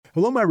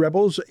Hello, my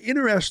rebels.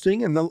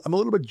 Interesting, and I'm a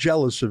little bit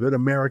jealous of it.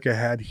 America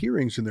had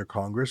hearings in their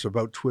Congress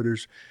about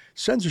Twitter's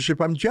censorship.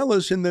 I'm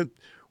jealous in that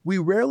we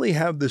rarely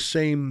have the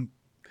same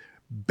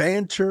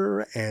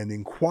banter and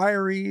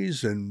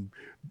inquiries, and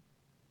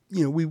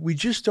we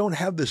just don't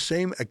have the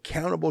same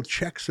accountable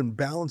checks and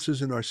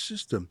balances in our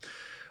system.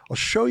 I'll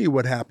show you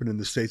what happened in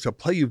the States. I'll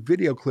play you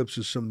video clips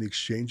of some of the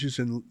exchanges,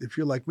 and if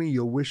you're like me,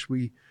 you'll wish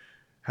we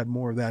had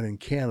more of that in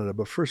Canada.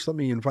 But first, let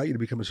me invite you to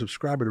become a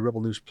subscriber to Rebel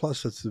News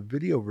Plus. That's the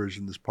video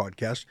version of this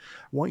podcast.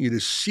 I want you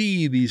to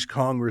see these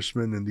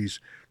congressmen and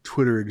these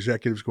Twitter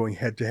executives going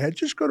head to head.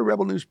 Just go to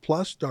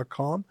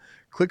rebelnewsplus.com,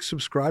 click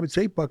subscribe. It's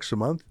 $8 a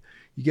month.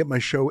 You get my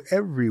show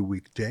every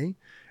weekday,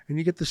 and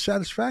you get the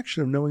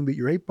satisfaction of knowing that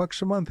your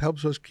 $8 a month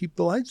helps us keep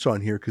the lights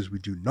on here, because we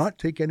do not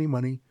take any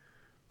money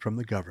from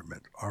the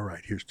government. All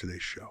right, here's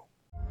today's show.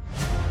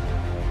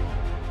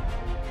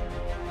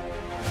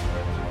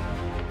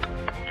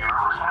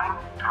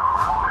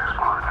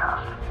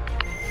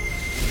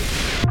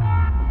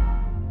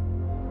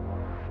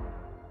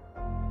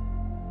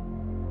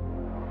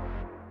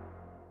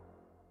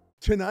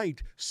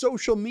 Tonight,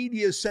 social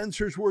media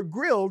censors were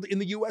grilled in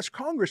the U.S.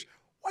 Congress.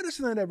 Why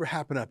doesn't that ever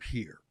happen up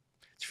here?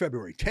 It's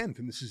February 10th,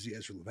 and this is the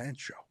Ezra Levant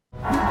Show.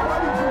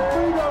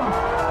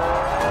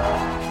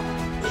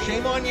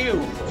 Shame on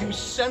you, you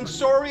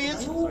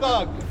censorious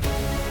thug.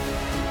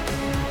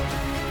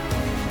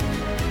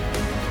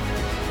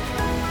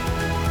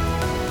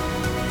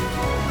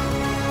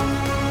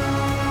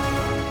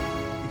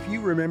 If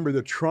you remember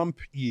the Trump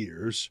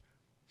years,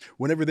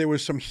 whenever there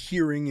was some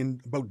hearing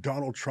about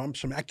Donald Trump,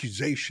 some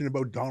accusation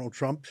about Donald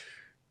Trump,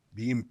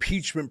 the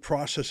impeachment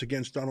process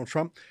against Donald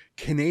Trump,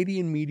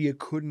 Canadian media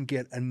couldn't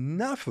get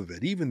enough of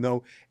it, even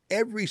though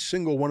every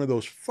single one of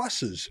those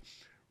fusses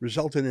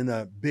resulted in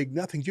a big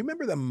nothing. Do you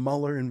remember the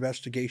Mueller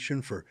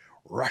investigation for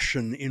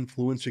Russian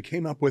influence? It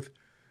came up with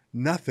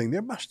nothing.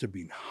 There must have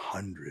been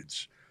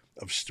hundreds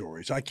of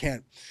stories. I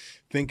can't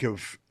think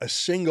of a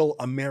single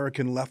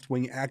American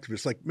left-wing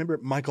activist. Like, remember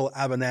Michael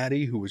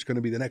Avenatti, who was going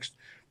to be the next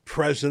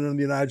president of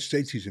the United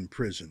States? He's in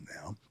prison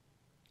now.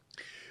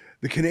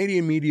 The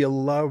Canadian media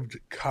loved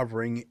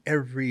covering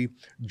every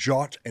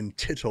jot and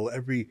tittle,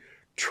 every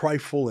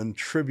trifle and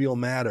trivial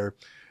matter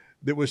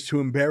that was to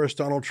embarrass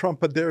Donald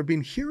Trump. But there have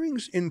been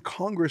hearings in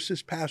Congress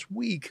this past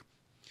week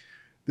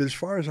that, as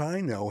far as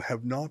I know,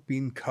 have not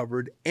been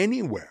covered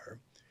anywhere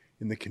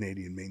in the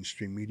Canadian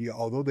mainstream media,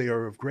 although they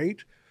are of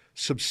great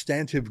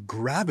substantive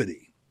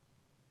gravity.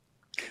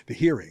 The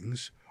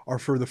hearings are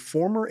for the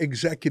former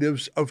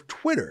executives of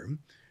Twitter.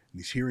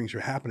 These hearings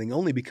are happening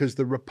only because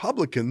the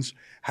Republicans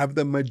have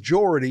the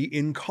majority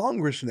in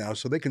Congress now,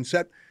 so they can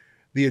set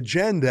the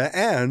agenda,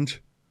 and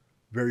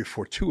very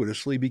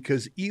fortuitously,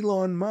 because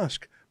Elon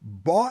Musk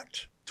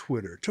bought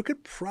Twitter, took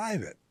it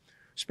private,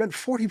 spent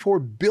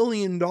 $44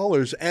 billion,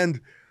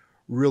 and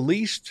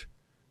released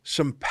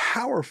some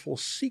powerful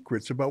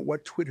secrets about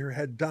what Twitter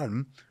had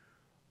done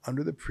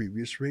under the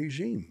previous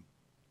regime.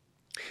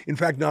 In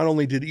fact, not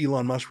only did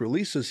Elon Musk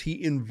release this,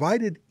 he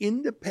invited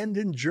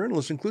independent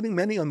journalists, including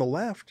many on the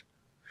left,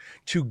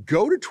 to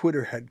go to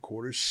Twitter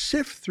headquarters,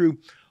 sift through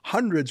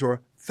hundreds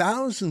or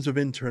thousands of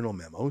internal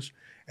memos,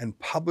 and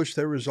publish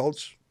their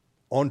results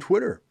on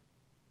Twitter.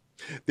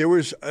 There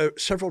was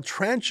several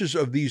tranches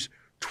of these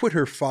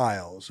Twitter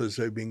files, as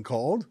they've been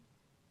called,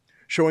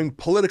 showing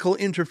political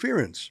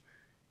interference,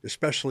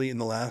 especially in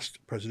the last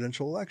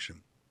presidential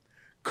election.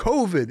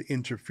 COVID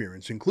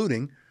interference,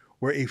 including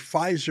where a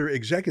Pfizer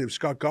executive,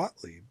 Scott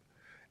Gottlieb,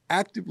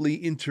 actively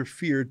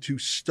interfered to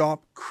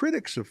stop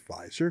critics of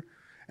Pfizer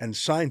and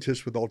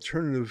scientists with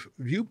alternative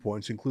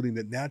viewpoints, including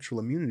that natural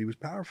immunity was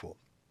powerful.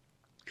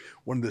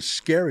 One of the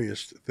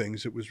scariest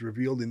things that was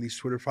revealed in these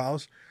Twitter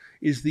files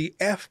is the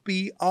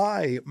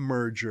FBI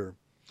merger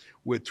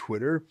with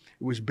Twitter.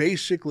 It was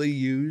basically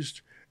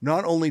used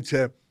not only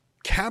to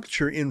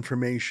capture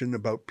information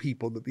about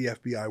people that the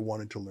FBI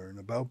wanted to learn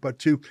about, but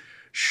to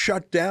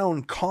shut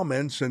down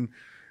comments and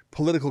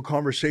political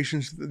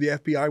conversations that the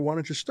FBI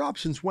wanted to stop.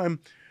 Since when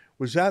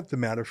was that the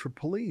matter for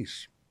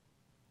police?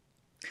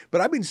 But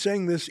I've been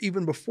saying this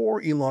even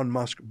before Elon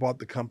Musk bought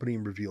the company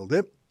and revealed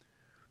it.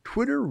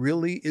 Twitter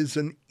really is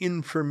an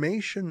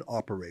information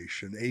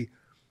operation, a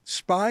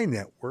spy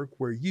network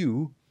where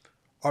you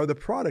are the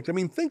product. I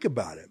mean, think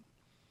about it.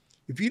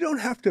 If you don't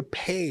have to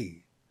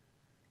pay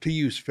to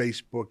use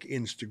Facebook,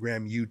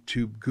 Instagram,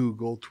 YouTube,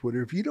 Google,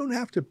 Twitter, if you don't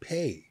have to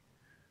pay,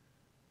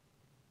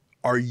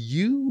 are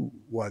you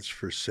what's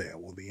for sale?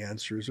 Well, the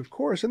answer is, of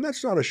course, and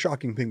that's not a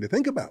shocking thing to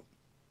think about.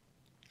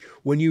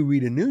 When you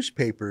read a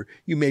newspaper,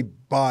 you may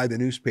buy the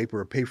newspaper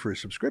or pay for a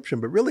subscription,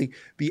 but really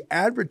the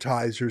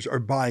advertisers are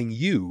buying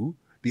you,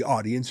 the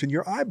audience, and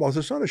your eyeballs.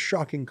 It's not a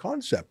shocking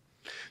concept.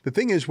 The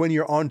thing is, when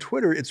you're on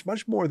Twitter, it's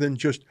much more than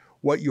just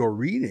what you're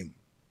reading.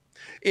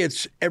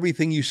 It's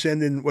everything you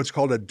send in what's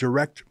called a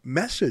direct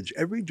message.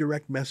 Every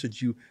direct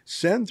message you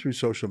send through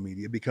social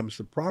media becomes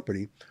the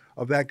property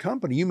of that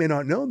company. You may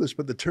not know this,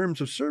 but the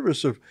terms of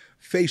service of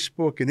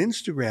Facebook and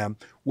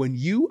Instagram, when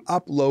you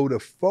upload a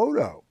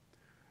photo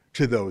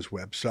to those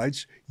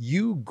websites.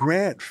 You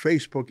grant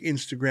Facebook,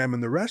 Instagram,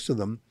 and the rest of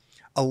them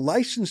a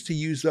license to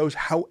use those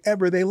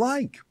however they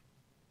like.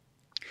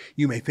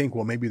 You may think,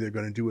 well, maybe they're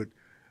going to do it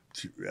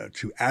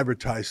to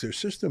advertise their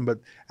system, but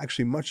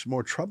actually much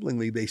more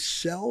troublingly, they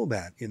sell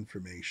that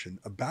information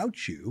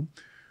about you,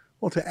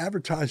 well, to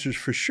advertisers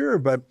for sure,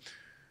 but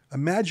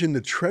imagine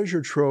the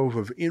treasure trove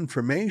of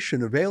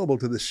information available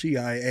to the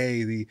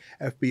CIA, the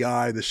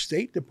FBI, the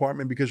State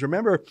Department, because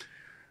remember,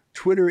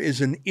 Twitter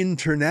is an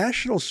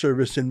international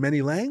service in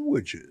many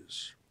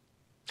languages.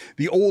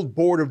 The old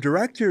board of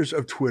directors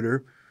of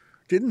Twitter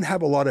didn't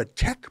have a lot of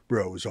tech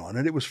bros on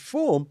it. It was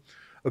full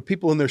of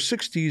people in their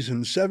 60s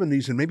and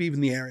 70s and maybe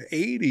even the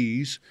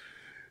 80s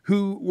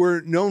who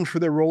were known for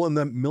their role in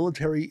the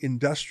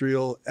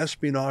military-industrial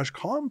espionage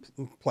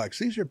complex.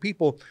 These are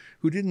people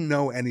who didn't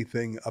know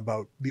anything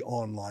about the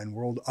online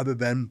world other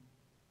than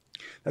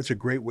that's a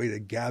great way to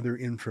gather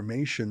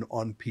information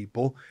on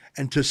people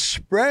and to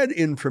spread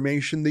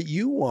information that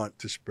you want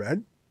to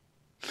spread.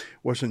 It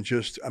wasn't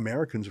just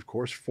Americans, of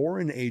course,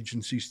 foreign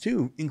agencies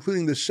too,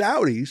 including the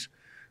Saudis,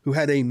 who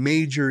had a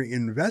major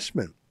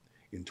investment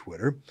in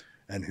Twitter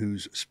and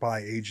whose spy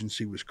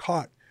agency was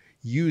caught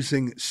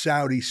using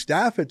Saudi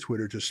staff at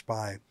Twitter to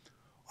spy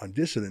on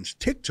dissidents.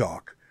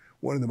 TikTok,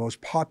 one of the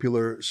most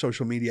popular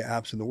social media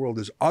apps in the world,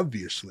 is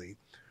obviously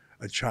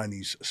a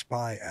Chinese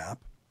spy app.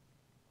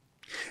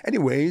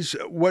 Anyways,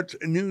 what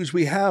news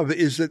we have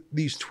is that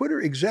these Twitter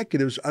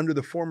executives under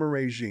the former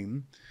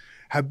regime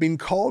have been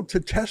called to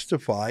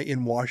testify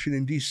in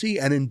Washington, D.C.,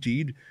 and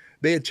indeed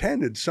they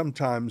attended.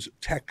 Sometimes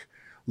tech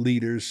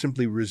leaders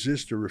simply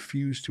resist or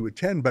refuse to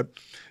attend, but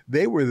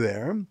they were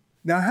there.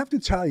 Now, I have to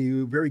tell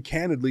you very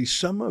candidly,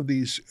 some of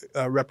these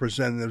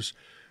representatives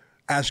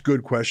asked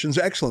good questions,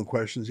 excellent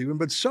questions even,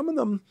 but some of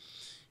them,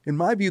 in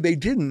my view, they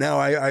didn't. Now,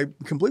 I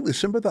completely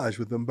sympathize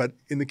with them, but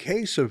in the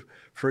case of,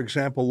 for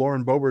example,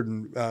 Lauren Boebert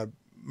and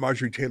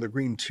Marjorie Taylor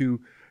Greene,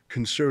 two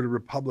conservative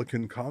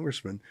Republican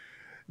congressmen,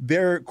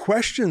 their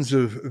questions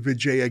of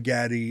Vijaya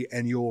Gadde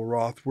and Yoel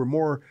Roth were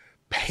more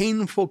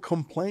painful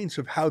complaints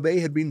of how they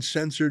had been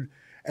censored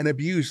and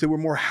abused. They were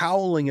more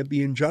howling at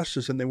the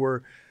injustice than they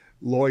were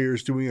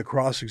lawyers doing a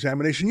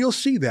cross-examination. You'll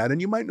see that, and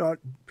you might not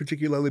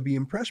particularly be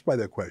impressed by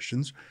their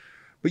questions,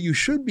 but you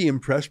should be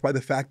impressed by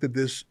the fact that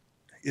this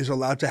is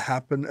allowed to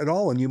happen at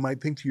all. And you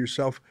might think to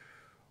yourself,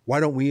 why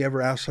don't we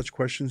ever ask such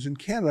questions in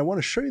Canada? I want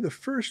to show you the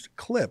first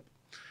clip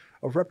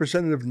of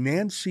Representative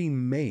Nancy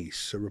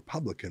Mace, a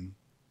Republican,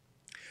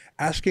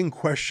 asking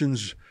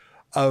questions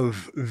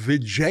of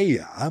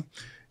Vijaya.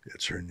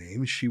 That's her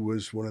name. She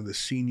was one of the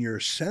senior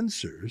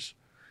censors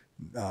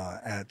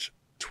at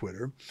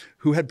Twitter,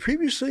 who had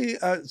previously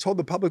told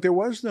the public there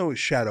was no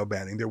shadow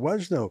banning, there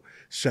was no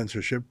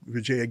censorship.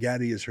 Vijaya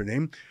Gadde is her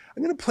name.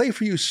 I'm going to play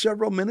for you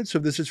several minutes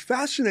of this. It's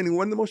fascinating.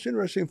 One of the most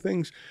interesting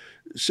things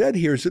said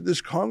here is that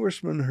this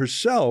congressman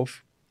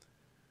herself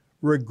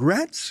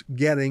regrets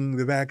getting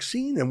the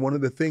vaccine. And one of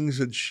the things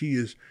that she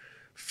is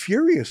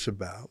furious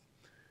about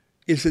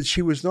is that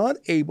she was not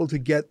able to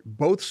get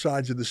both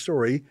sides of the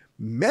story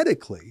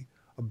medically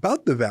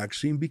about the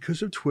vaccine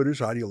because of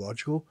Twitter's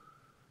ideological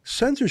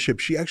censorship.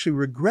 She actually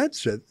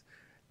regrets it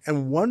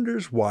and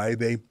wonders why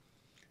they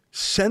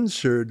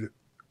censored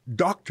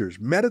doctors,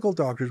 medical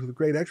doctors with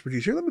great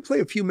expertise. Here, let me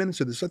play a few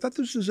minutes of this. I thought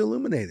this was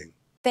illuminating.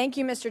 Thank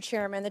you, Mr.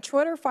 Chairman. The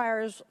Twitter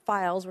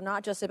files were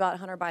not just about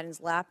Hunter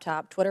Biden's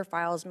laptop. Twitter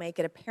files make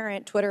it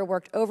apparent Twitter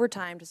worked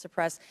overtime to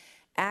suppress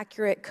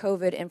accurate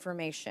COVID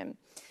information.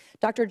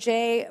 Dr.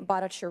 Jay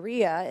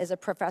Bhattacharya is a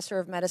professor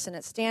of medicine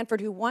at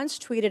Stanford who once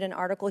tweeted an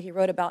article he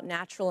wrote about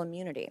natural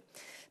immunity.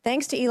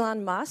 Thanks to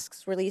Elon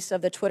Musk's release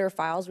of the Twitter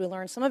files, we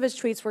learned some of his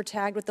tweets were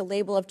tagged with the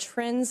label of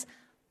Trends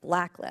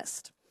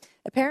Blacklist.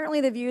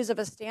 Apparently, the views of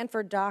a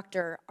Stanford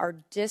doctor are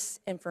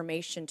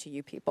disinformation to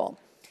you people.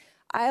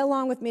 I,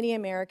 along with many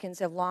Americans,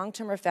 have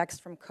long-term effects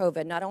from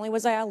COVID. Not only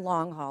was I a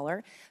long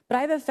hauler, but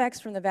I have effects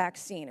from the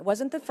vaccine. It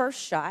wasn't the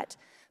first shot,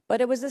 but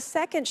it was the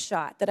second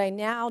shot that I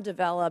now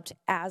developed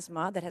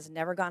asthma that has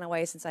never gone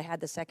away since I had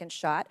the second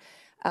shot.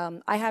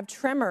 I have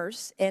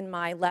tremors in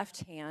my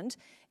left hand,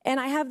 and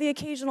I have the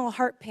occasional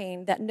heart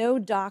pain that no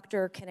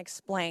doctor can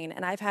explain,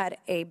 and I've had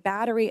a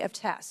battery of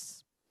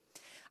tests.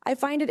 I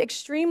find it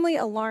extremely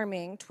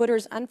alarming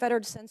Twitter's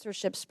unfettered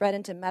censorship spread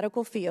into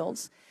medical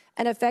fields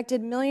and affected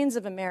millions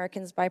of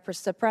Americans by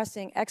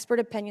suppressing expert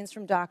opinions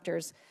from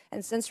doctors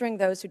and censoring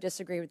those who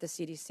disagree with the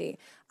CDC.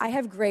 I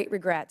have great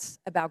regrets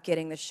about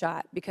getting the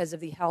shot because of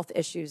the health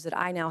issues that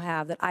I now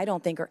have that I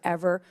don't think are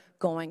ever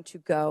going to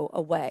go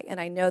away. And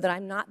I know that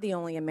I'm not the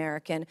only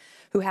American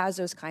who has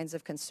those kinds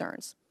of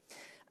concerns.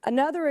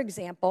 Another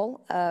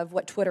example of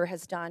what Twitter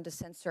has done to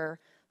censor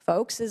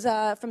folks is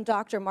from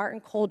Dr.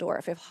 Martin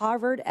Kulldorff, a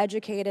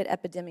Harvard-educated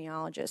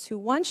epidemiologist who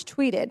once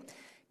tweeted,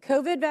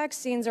 COVID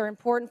vaccines are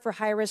important for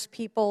high-risk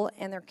people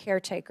and their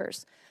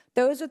caretakers.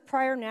 Those with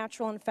prior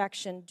natural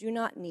infection do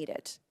not need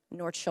it,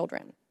 nor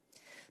children.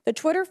 The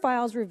Twitter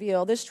files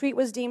reveal this tweet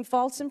was deemed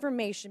false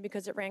information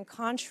because it ran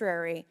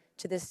contrary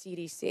to the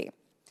CDC.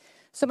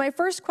 So my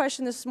first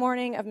question this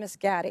morning of Ms.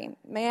 Gadde,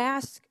 may I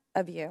ask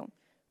of you,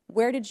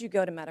 Where did you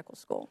go to medical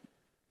school?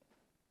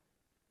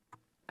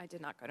 I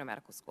did not go to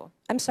medical school.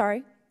 I'm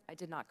sorry? I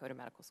did not go to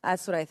medical school.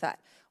 That's what I thought.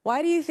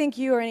 Why do you think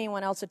you or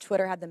anyone else at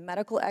Twitter had the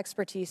medical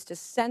expertise to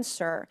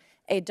censor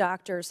a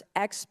doctor's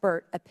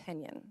expert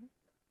opinion?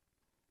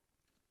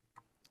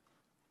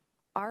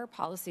 Our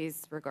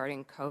policies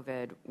regarding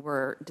COVID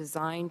were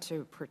designed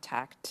to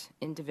protect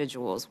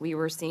individuals. We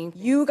were seeing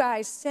You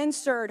guys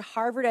censored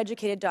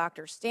Harvard-educated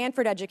doctors,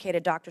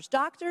 Stanford-educated doctors,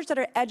 doctors that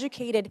are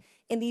educated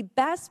in the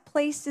best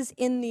places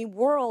in the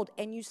world,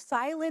 and you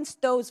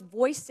silenced those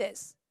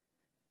voices.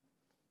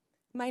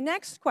 My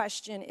next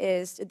question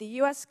is, did the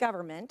U.S.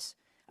 government,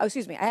 I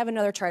have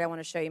another chart I want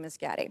to show you, Ms.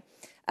 Gaddy.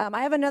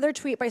 I have another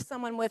tweet by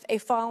someone with a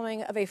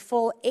following of a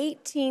full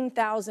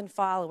 18,000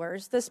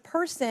 followers. This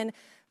person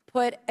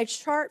put a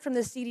chart from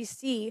the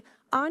CDC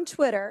on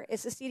Twitter.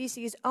 It's the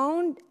CDC's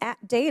own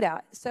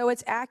data, so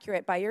it's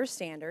accurate by your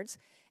standards.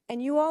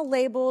 And you all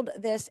labeled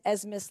this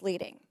as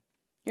misleading.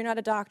 You're not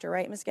a doctor,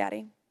 right, Ms.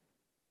 Gaddy?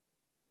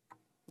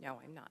 No,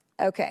 I'm not.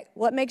 Okay.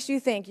 What makes you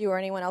think you or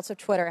anyone else at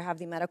Twitter have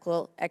the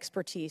medical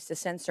expertise to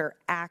censor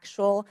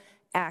actual,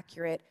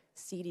 accurate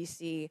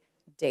CDC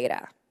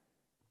data?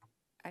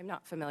 I'm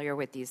not familiar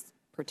with these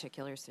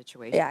particular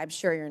situations. Yeah, I'm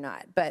sure you're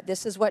not. But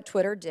this is what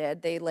Twitter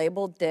did. They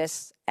labeled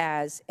this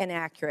as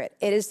inaccurate.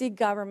 It is the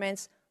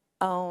government's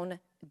own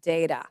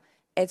data.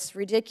 It's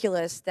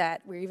ridiculous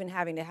that we're even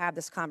having to have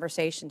this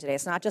conversation today.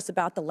 It's not just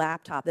about the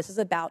laptop. This is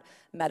about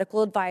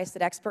medical advice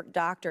that expert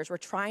doctors were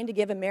trying to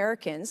give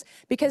Americans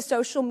because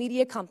social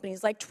media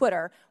companies like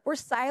Twitter were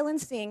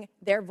silencing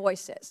their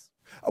voices.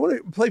 I want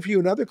to play for you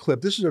another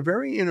clip. This is a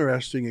very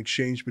interesting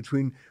exchange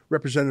between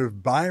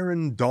Representative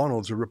Byron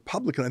Donalds, a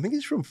Republican. I think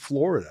he's from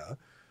Florida.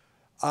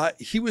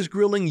 He was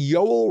grilling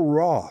Yoel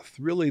Roth,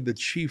 really the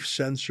chief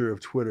censor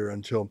of Twitter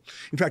until,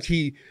 in fact,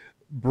 he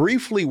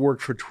briefly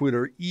worked for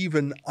Twitter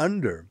even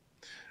under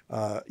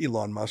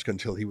Elon Musk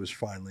until he was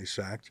finally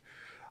sacked.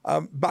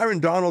 Byron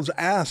Donalds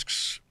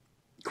asks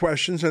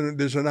questions, and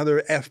there's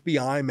another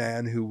FBI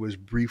man who was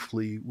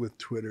briefly with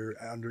Twitter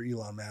under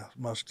Elon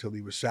Musk till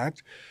he was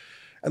sacked.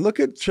 And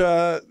look at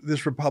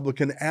this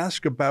Republican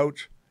ask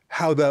about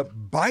how the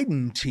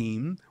Biden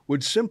team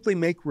would simply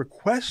make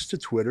requests to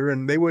Twitter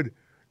and they would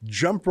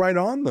jump right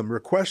on them,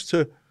 requests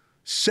to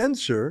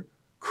censor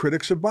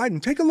critics of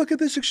Biden. Take a look at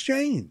this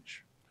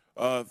exchange.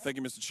 Thank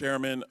you, Mr.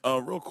 Chairman.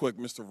 Real quick,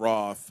 Mr.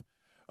 Roth,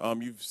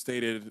 you've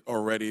stated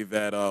already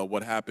that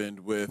what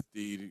happened with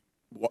the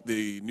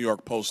New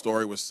York Post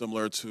story was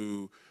similar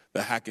to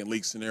the hack and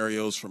leak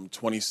scenarios from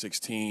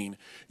 2016.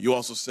 You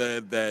also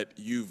said that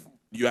you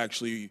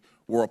actually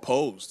were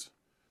opposed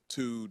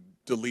to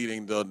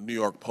deleting the New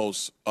York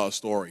Post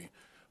story.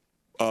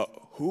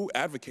 Who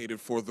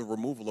advocated for the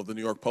removal of the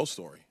New York Post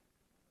story?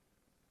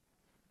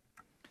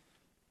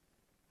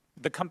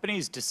 The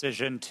company's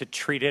decision to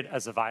treat it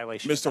as a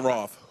violation. Mr.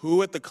 Roth,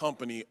 who at the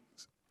company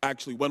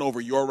actually went over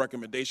your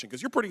recommendation?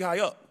 Because you're pretty high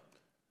up.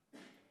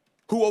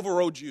 Who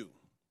overrode you?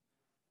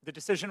 The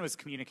decision was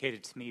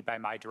communicated to me by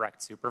my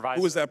direct supervisor.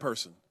 Who was that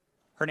person?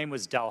 Her name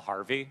was Del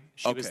Harvey.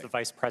 She was Okay. the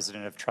vice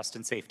president of trust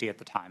and safety at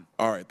the time.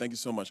 All right, thank you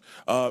so much.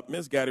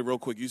 Ms. Gaddy, real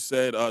quick, you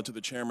said to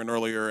the chairman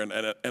earlier, and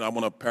I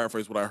want to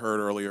paraphrase what I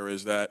heard earlier,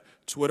 is that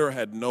Twitter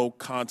had no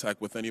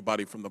contact with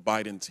anybody from the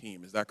Biden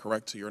team. Is that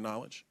correct to your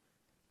knowledge?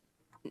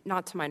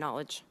 Not to my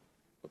knowledge.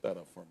 Put that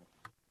up for me.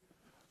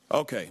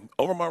 Okay,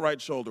 over my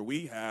right shoulder,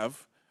 we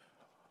have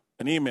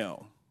an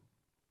email.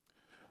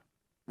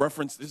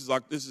 Reference,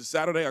 this is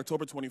Saturday,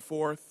 October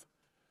 24th,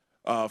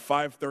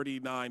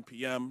 5:39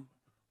 p.m.,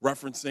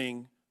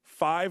 referencing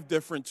 5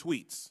 different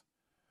tweets.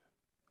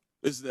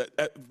 This is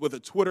with a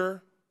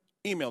Twitter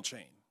email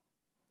chain.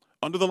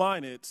 Under the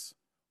line, it's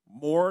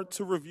more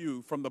to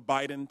review from the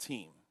Biden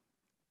team.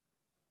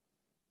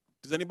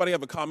 Does anybody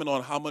have a comment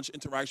on how much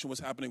interaction was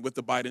happening with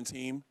the Biden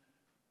team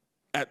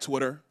at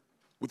Twitter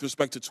with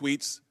respect to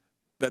tweets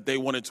that they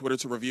wanted Twitter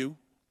to review?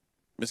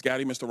 Ms.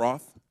 Gaddy, Mr.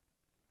 Roth?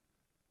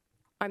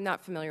 I'm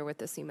not familiar with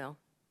this email.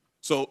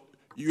 So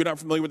you're not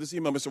familiar with this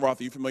email, Mr. Roth?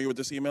 Are you familiar with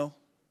this email?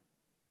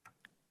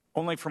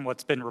 Only from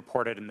what's been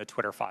reported in the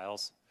Twitter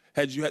files.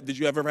 Did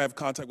you ever have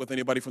contact with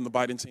anybody from the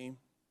Biden team?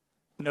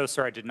 No,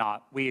 sir, I did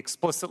not. We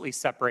explicitly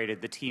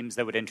separated the teams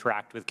that would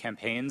interact with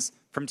campaigns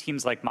from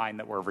teams like mine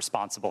that were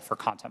responsible for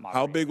content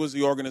moderation. How big was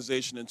the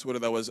organization in Twitter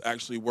that was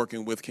actually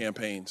working with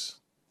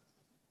campaigns?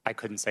 I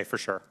couldn't say for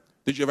sure.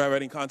 Did you ever have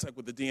any contact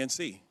with the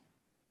DNC?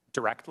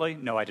 Directly?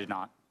 No, I did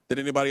not. Did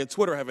anybody at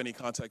Twitter have any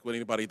contact with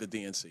anybody at the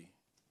DNC?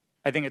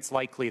 I think it's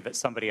likely that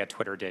somebody at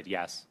Twitter did,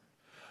 yes.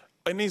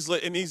 In these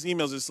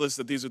emails, it's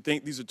listed these are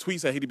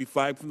tweets that had to be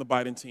flagged from the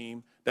Biden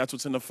team. That's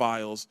what's in the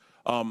files.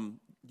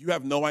 You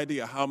have no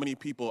idea how many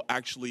people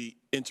actually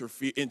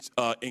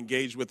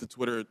engaged with the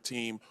Twitter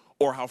team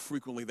or how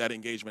frequently that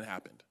engagement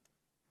happened.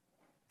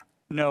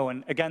 No,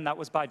 and again, that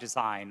was by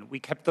design. We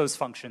kept those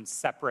functions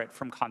separate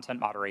from content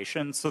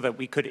moderation so that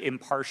we could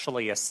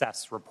impartially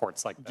assess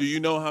reports like this. Do you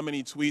know how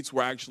many tweets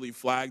were actually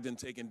flagged and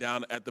taken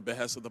down at the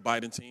behest of the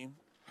Biden team?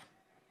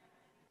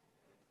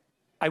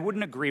 I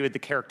wouldn't agree with the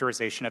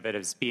characterization of it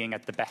as being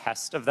at the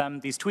behest of them.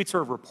 These tweets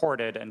were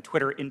reported, and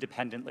Twitter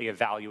independently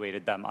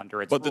evaluated them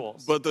under its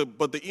rules. But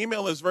the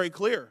email is very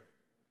clear.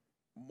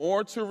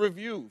 More to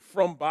review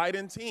from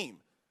Biden team.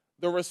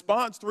 The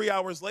response 3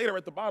 hours later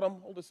at the bottom,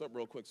 hold this up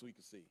real quick so we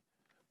can see.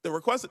 The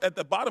request at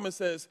the bottom, it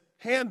says,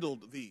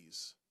 handled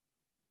these.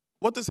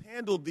 What does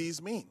handled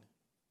these mean?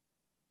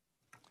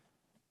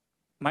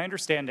 My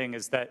understanding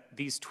is that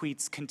these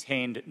tweets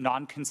contained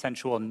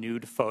non-consensual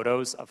nude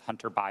photos of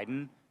Hunter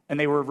Biden, and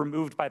they were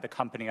removed by the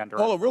company under...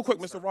 Hold on, real quick,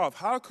 Mr. Roth.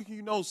 How could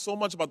you know so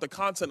much about the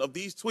content of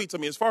these tweets? I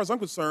mean, as far as I'm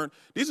concerned,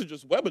 these are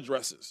just web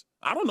addresses.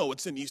 I don't know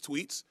what's in these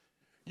tweets.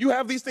 You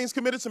have these things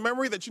committed to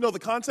memory that you know the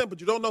content,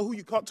 but you don't know who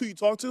you talk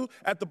to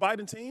at the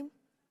Biden team?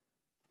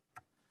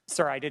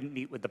 Sir, I didn't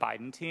meet with the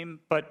Biden team,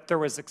 but there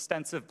was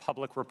extensive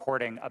public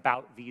reporting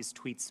about these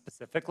tweets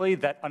specifically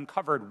that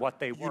uncovered what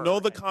they were. You know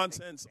the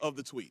contents of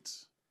the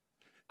tweets.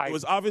 It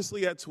was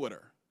obviously at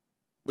Twitter,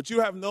 but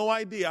you have no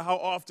idea how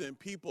often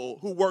people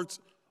who worked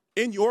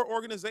in your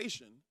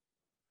organization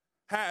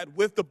had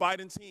with the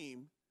Biden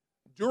team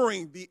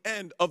during the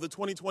end of the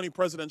 2020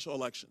 presidential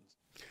elections.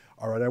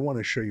 All right, I want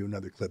to show you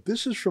another clip.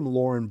 This is from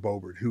Lauren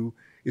Boebert, who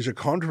is a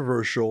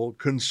controversial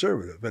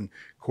conservative. And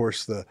of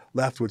course, the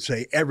left would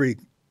say every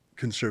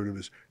conservative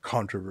is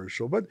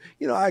controversial. But,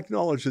 you know, I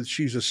acknowledge that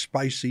she's a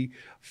spicy,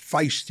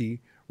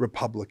 feisty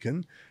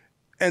Republican.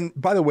 And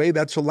by the way,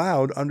 that's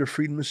allowed under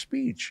freedom of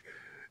speech.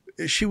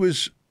 She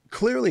was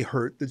clearly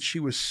hurt that she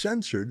was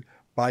censored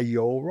by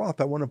Yoel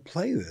Roth. I want to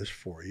play this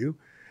for you.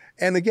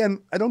 And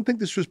again, I don't think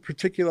this was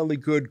particularly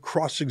good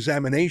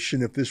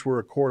cross-examination if this were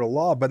a court of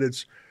law, but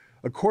it's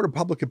a court of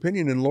public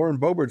opinion, and Lauren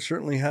Boebert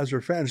certainly has her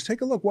fans.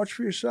 Take a look. Watch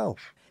for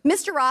yourself.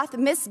 Mr. Roth,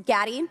 Ms.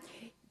 Gaddy,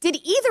 did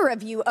either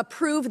of you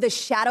approve the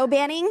shadow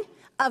banning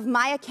of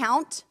my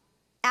account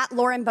at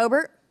Lauren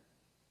Boebert?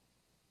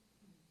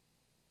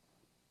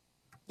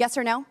 Yes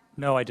or no?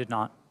 No, I did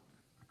not.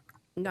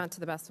 Not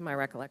to the best of my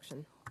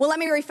recollection. Well, let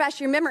me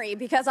refresh your memory,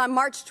 because on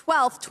March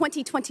 12th,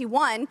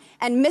 2021,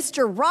 and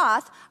Mr.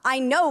 Roth, I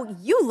know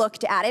you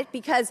looked at it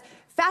because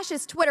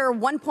Fascist Twitter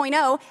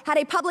 1.0 had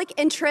a public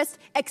interest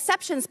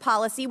exceptions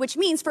policy, which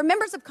means for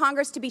members of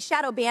Congress to be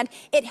shadow banned,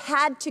 it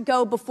had to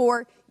go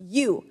before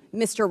you,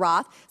 Mr.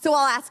 Roth. So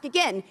I'll ask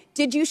again,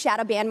 did you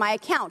shadow ban my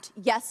account?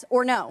 Yes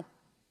or no?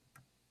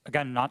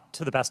 Again, not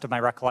to the best of my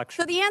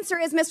recollection. So the answer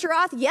is, Mr.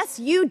 Roth, yes,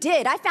 you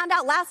did. I found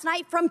out last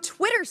night from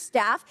Twitter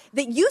staff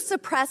that you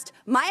suppressed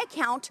my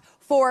account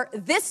for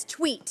this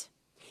tweet.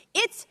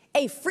 It's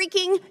a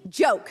freaking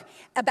joke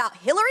about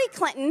Hillary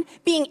Clinton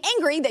being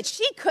angry that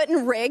she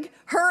couldn't rig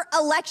her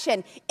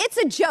election. It's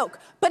a joke.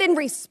 But in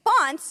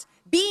response,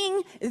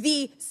 being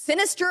the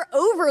sinister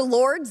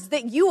overlords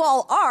that you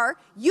all are,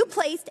 you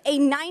placed a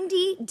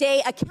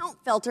 90-day account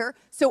filter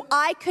so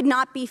I could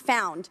not be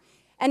found.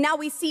 And now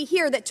we see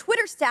here that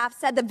Twitter staff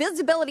said the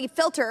visibility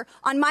filter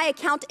on my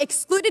account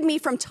excluded me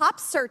from top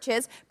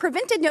searches,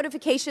 prevented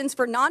notifications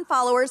for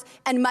non-followers,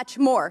 and much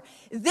more.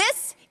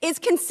 This is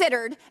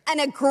considered an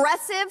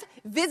aggressive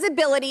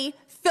visibility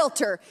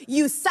filter.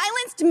 You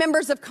silenced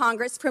members of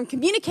Congress from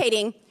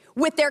communicating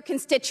with their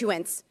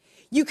constituents.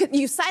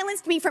 You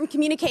silenced me from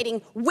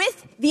communicating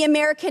with the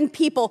American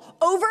people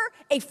over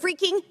a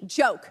freaking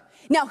joke.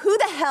 Now, who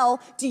the hell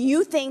do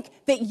you think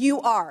that you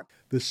are?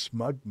 The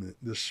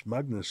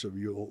smugness of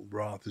Yoel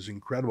Roth is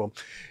incredible.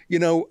 You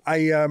know,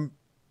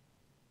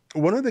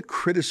 one of the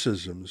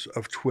criticisms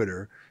of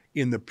Twitter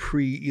in the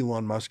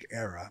pre-Elon Musk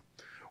era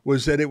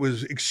was that it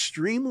was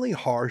extremely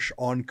harsh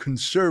on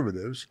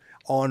conservatives,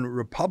 on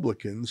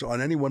Republicans,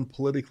 on anyone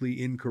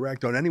politically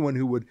incorrect, on anyone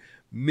who would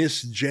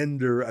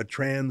misgender a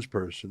trans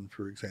person,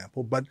 for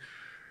example. But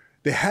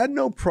they had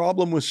no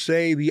problem with,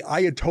 say, the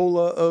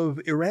Ayatollah of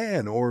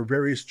Iran or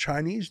various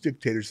Chinese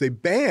dictators. They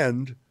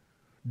banned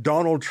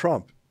Donald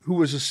Trump, who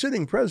was a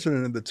sitting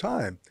president at the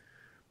time,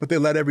 but they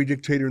let every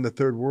dictator in the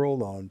third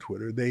world on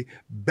Twitter. They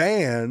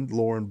banned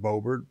Lauren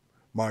Boebert,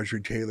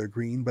 Marjorie Taylor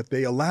Greene, but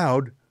they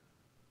allowed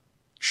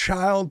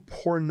child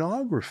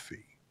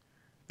pornography.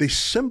 They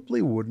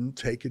simply wouldn't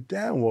take it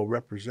down. Well,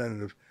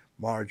 Representative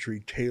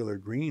Marjorie Taylor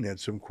Greene had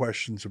some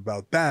questions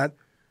about that.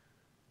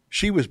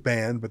 She was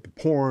banned, but the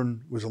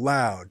porn was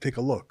allowed. Take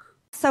a look.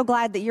 So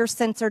glad that you're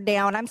censored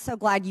down. I'm so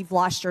glad you've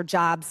lost your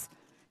jobs.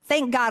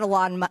 Thank God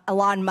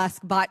Elon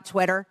Musk bought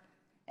Twitter.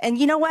 And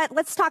you know what?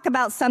 Let's talk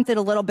about something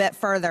a little bit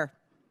further.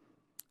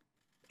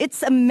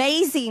 It's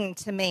amazing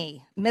to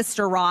me,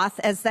 Mr. Roth,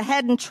 as the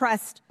head and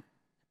trust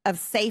of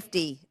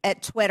safety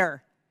at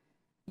Twitter,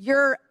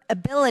 your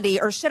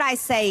ability, or should I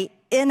say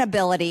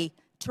inability,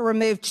 to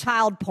remove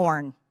child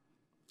porn.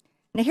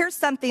 Now, here's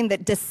something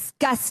that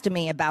disgusts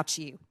me about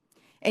you.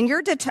 In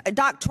your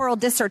doctoral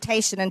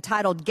dissertation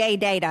entitled Gay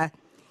Data,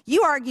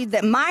 you argued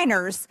that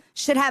minors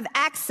should have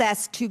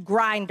access to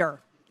Grindr,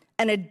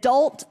 an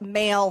adult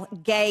male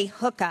gay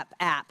hookup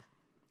app.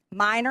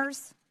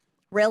 Minors?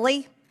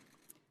 Really?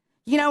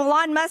 You know,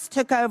 Elon Musk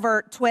took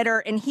over Twitter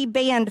and he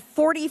banned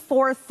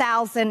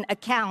 44,000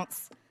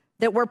 accounts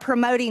that were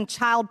promoting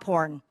child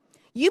porn.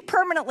 You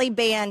permanently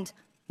banned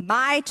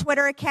my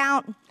Twitter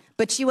account,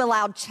 but you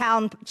allowed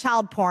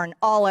child porn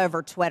all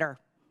over Twitter.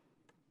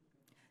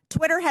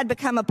 Twitter had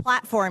become a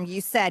platform,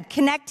 you said,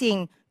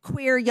 connecting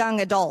queer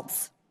young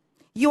adults.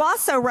 You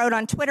also wrote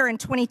on Twitter in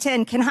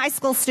 2010, can high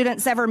school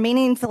students ever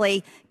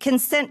meaningfully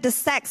consent to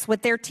sex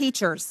with their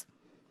teachers?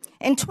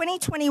 In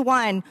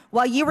 2021,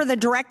 while you were the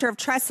director of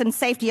trust and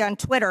safety on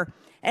Twitter,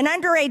 an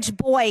underage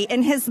boy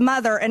and his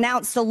mother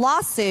announced a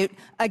lawsuit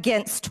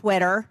against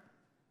Twitter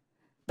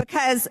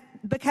because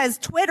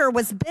Twitter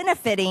was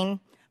benefiting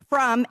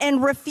from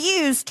and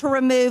refused to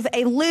remove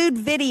a lewd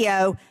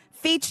video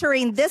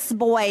featuring this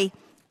boy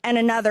and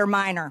another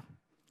minor.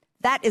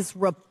 That is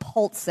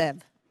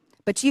repulsive.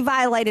 But you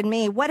violated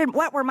me.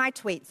 What were my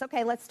tweets?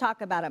 Okay, let's talk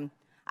about them.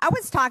 I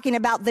was talking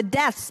about the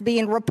deaths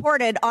being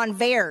reported on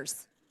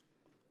VAERS.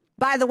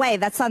 By the way,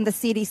 that's on the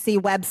CDC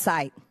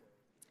website.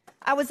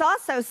 I was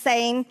also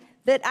saying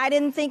that I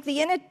didn't think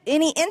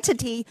any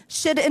entity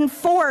should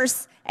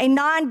enforce a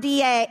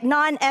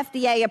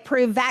non-FDA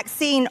approved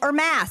vaccine or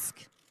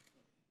mask.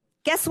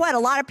 Guess what? A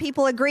lot of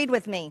people agreed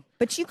with me,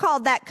 but you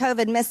called that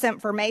COVID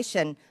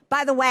misinformation.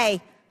 By the way,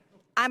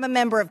 I'm a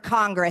member of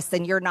Congress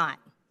and you're not.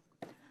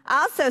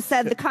 I also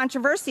said the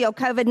controversial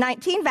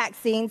COVID-19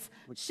 vaccines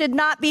should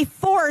not be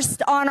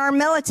forced on our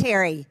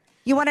military.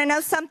 You want to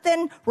know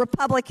something?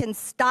 Republicans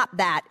stopped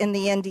that in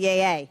the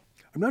NDAA.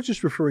 I'm not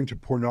just referring to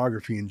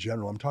pornography in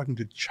general. I'm talking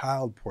to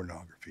child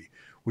pornography,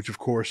 which, of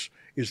course,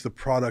 is the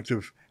product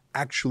of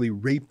actually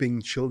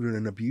raping children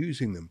and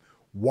abusing them.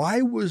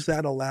 Why was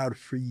that allowed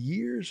for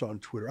years on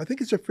Twitter? I think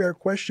it's a fair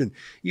question,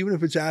 even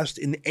if it's asked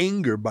in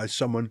anger by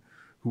someone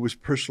who was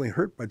personally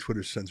hurt by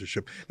Twitter's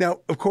censorship. Now,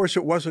 of course,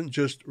 it wasn't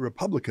just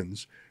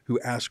Republicans who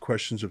asked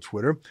questions of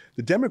Twitter.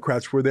 The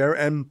Democrats were there,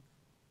 and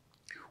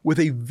with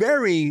a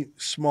very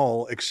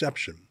small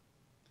exception,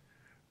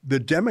 the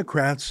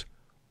Democrats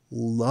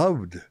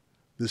loved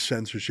the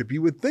censorship.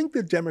 You would think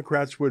that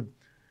Democrats would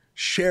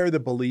share the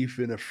belief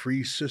in a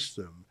free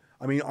system.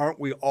 I mean, aren't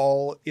we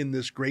all in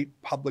this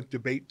great public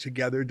debate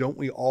together? Don't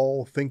we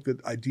all think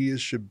that ideas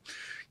should,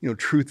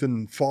 truth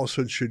and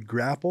falsehood should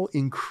grapple?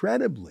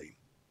 Incredibly,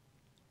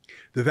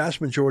 the vast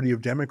majority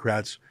of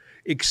Democrats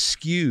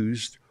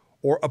excused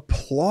or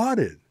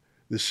applauded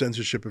the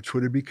censorship of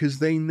Twitter because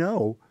they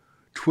know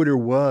Twitter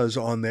was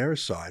on their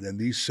side, and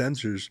these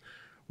censors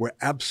were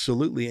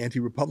absolutely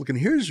anti-Republican.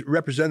 Here's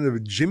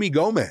Representative Jimmy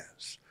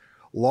Gomez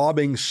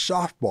lobbing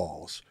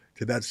softballs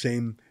to that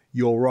same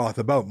Yoel Roth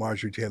about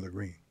Marjorie Taylor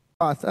Greene.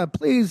 Roth,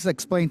 please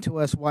explain to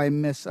us why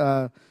Miss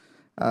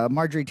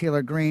Marjorie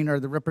Taylor Greene, or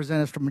the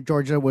representative from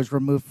Georgia, was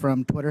removed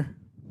from Twitter.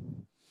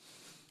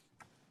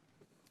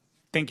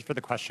 Thank you for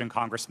the question,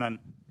 Congressman.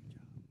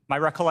 My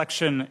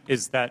recollection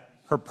is that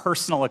her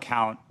personal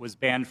account was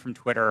banned from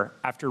Twitter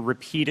after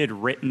repeated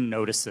written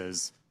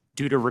notices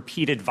due to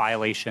repeated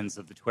violations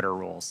of the Twitter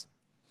rules.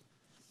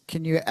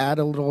 Can you add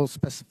a little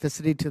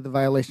specificity to the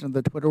violation of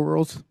the Twitter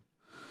rules?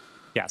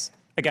 Yes.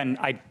 Again,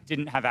 I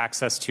didn't have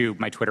access to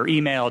my Twitter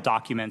email,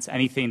 documents,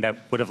 anything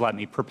that would have let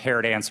me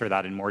prepare to answer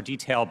that in more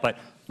detail. But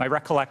my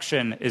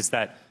recollection is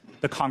that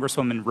the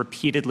Congresswoman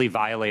repeatedly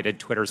violated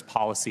Twitter's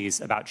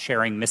policies about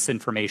sharing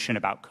misinformation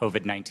about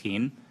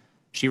COVID-19.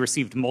 She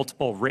received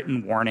multiple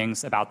written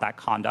warnings about that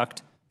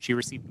conduct. She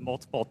received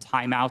multiple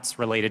timeouts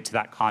related to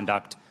that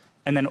conduct.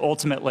 And then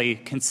ultimately,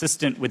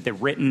 consistent with the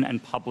written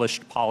and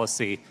published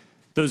policy,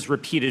 those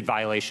repeated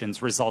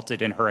violations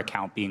resulted in her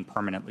account being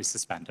permanently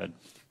suspended.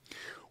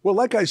 Well,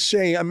 like I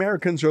say,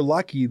 Americans are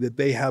lucky that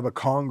they have a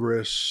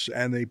Congress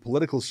and a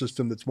political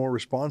system that's more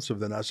responsive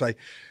than us.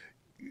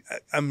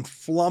 I'm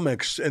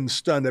flummoxed and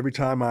stunned every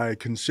time I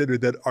consider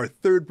that our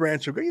third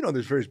branch of,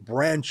 there's various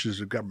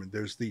branches of government.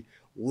 There's the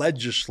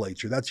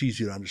legislature. That's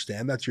easy to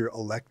understand. That's your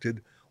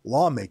elected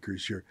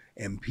lawmakers, your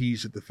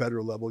MPs at the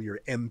federal level, your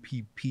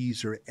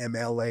MPPs or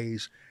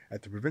MLAs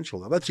at the provincial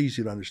level. That's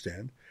easy to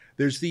understand.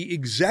 There's the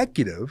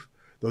executive.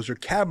 Those are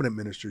cabinet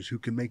ministers who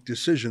can make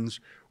decisions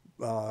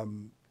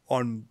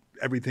on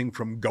everything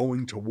from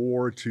going to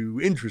war to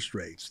interest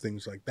rates,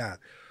 things like that,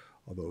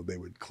 although they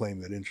would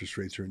claim that interest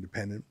rates are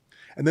independent.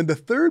 And then the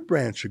third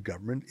branch of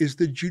government is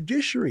the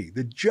judiciary,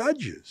 the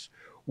judges,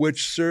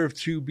 which serve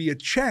to be a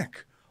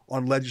check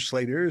on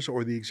legislators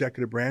or the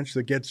executive branch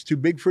that gets too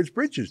big for its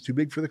britches, too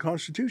big for the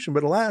Constitution.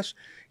 But alas,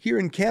 here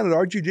in Canada,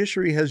 our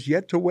judiciary has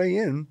yet to weigh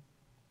in.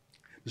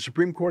 The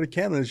Supreme Court of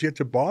Canada has yet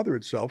to bother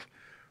itself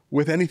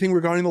with anything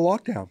regarding the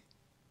lockdown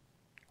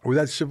or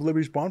that civil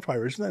liberties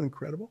bonfire. Isn't that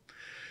incredible?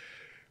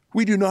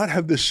 We do not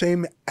have the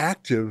same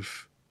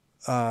active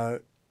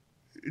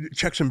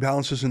checks and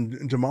balances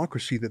in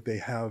democracy that they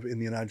have in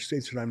the United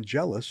States, and I'm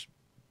jealous.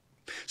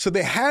 So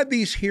they had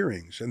these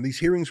hearings, and these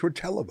hearings were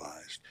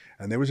televised,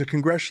 and there was a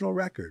congressional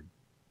record.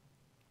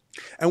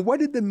 And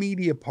what did the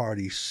media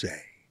party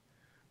say?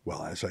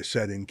 Well, as I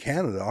said, in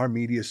Canada, our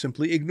media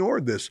simply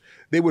ignored this.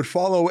 They would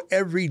follow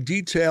every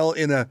detail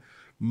in a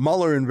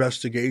Mueller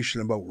investigation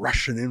about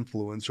Russian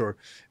influence or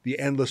the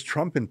endless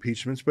Trump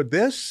impeachments. But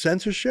this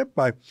censorship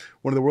by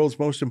one of the world's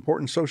most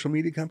important social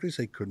media companies,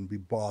 they couldn't be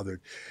bothered.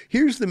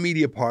 Here's the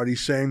media party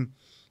saying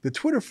the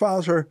Twitter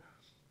files are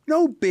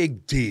no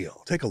big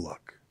deal. Take a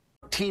look.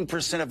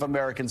 14% of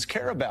Americans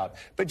care about.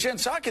 But Jen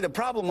Psaki, the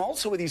problem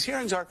also with these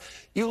hearings are,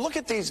 you look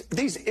at these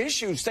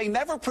issues, they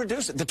never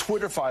produce it. The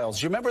Twitter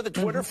files. You remember the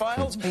Twitter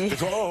files?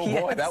 Oh,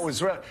 boy, Yes. that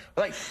was right.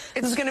 Like,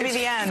 This is going to be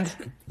the end.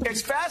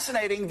 It's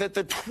fascinating that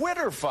the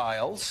Twitter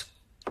files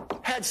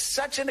had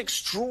such an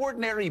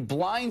extraordinary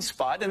blind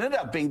spot and ended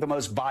up being the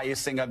most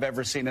biased thing I've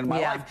ever seen in my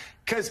life.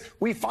 Because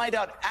we find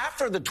out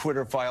after the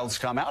Twitter files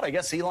come out, I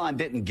guess Elon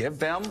didn't give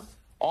them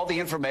all the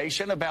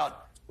information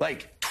about,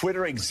 like,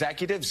 Twitter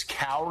executives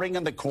cowering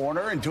in the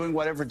corner and doing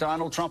whatever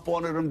Donald Trump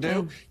wanted them to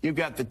do. You've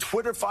got the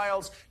Twitter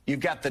files. You've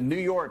got the New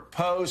York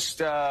Post,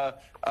 the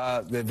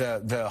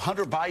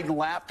Hunter Biden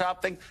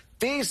laptop thing.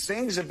 These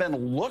things have been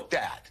looked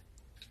at.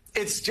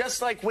 It's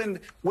just like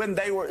when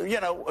they were, you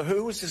know,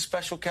 who was the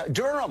special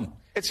Durham.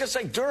 It's just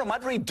like Durham.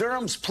 I'd read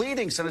Durham's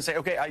pleadings and I'd say,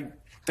 okay,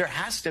 there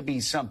has to be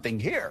something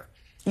here.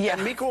 Yeah.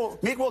 And Meek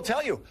will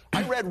tell you,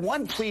 I read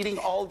one pleading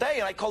all day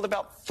and I called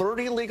about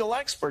 30 legal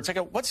experts. I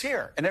go, what's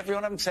here? And every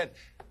one of them said,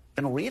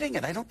 been reading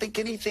it. I don't think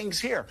anything's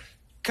here.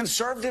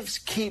 Conservatives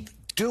keep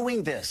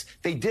doing this.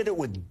 They did it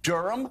with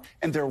Durham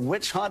and their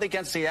witch hunt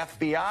against the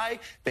FBI.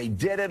 They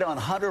did it on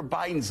Hunter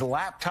Biden's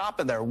laptop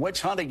and their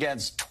witch hunt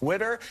against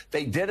Twitter.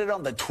 They did it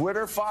on the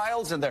Twitter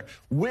files and their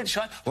witch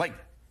hunt. Like,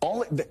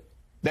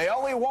 they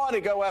only want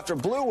to go after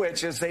blue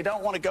witches. They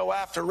don't want to go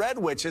after red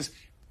witches.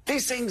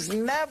 These things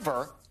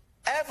never,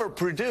 ever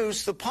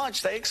produce the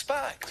punch they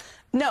expect.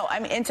 No, I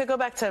mean, and to go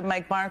back to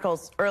Mike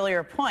Markle's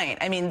earlier point,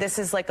 I mean, this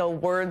is like a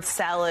word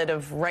salad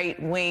of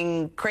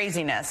right-wing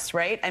craziness,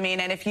 right? I mean,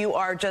 and if you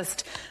are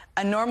just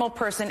a normal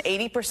person,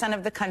 80%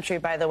 of the country,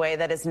 by the way,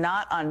 that is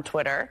not on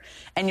Twitter,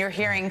 and you're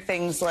hearing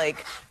things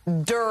like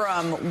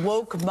Durham,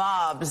 woke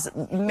mobs,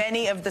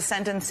 many of the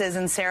sentences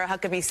in Sarah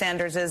Huckabee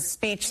Sanders'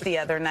 speech the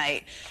other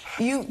night,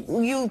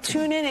 you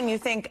tune in and you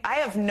think, I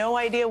have no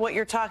idea what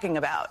you're talking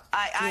about.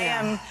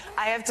 I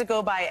have to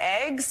go buy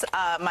eggs.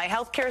 My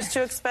health care is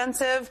too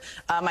expensive.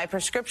 My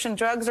prescription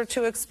drugs are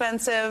too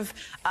expensive.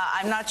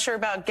 I'm not sure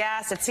about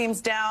gas. It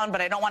seems down, but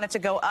I don't want it to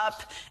go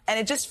up. And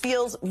it just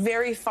feels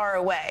very far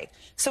away.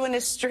 So in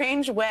a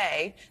strange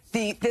way,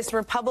 this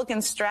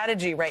Republican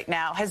strategy right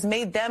now has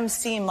made them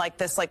seem like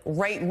this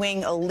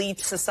right-wing elite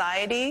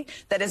society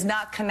that is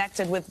not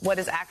connected with what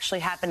is actually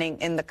happening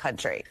in the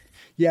country.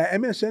 Yeah,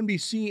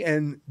 MSNBC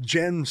and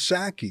Jen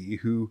Psaki,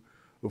 who,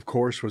 of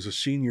course, was a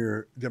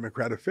senior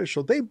Democrat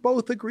official, they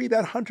both agree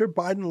that Hunter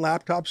Biden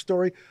laptop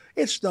story,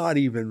 it's not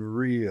even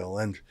real.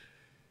 And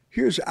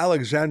here's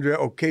Alexandria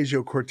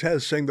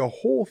Ocasio-Cortez saying the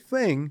whole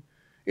thing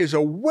is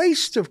a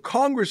waste of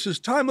Congress's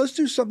time. Let's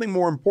do something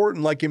more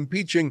important, like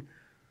impeaching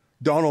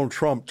Donald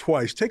Trump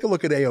twice. Take a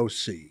look at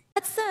AOC.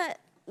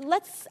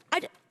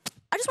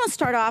 I just want to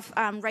start off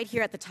right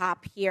here at the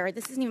top here.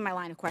 This isn't even my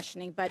line of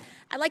questioning, but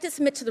I'd like to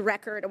submit to the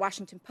record a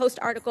Washington Post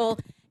article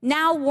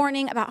now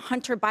warning about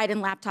Hunter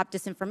Biden laptop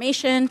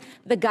disinformation,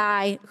 the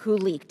guy who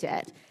leaked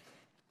it.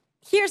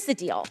 Here's the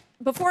deal.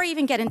 Before I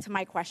even get into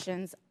my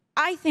questions,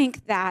 I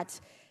think that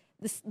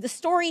the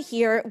story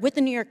here with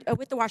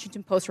the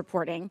Washington Post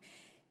reporting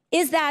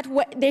is that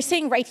what they're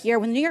saying right here,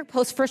 when the New York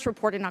Post first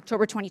reported in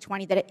October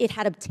 2020 that it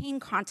had obtained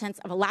contents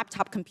of a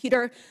laptop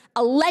computer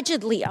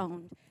allegedly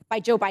owned by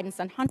Joe Biden's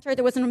son Hunter,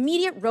 there was an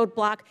immediate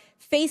roadblock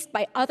faced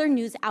by other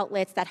news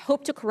outlets that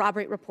hoped to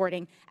corroborate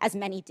reporting, as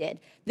many did.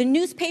 The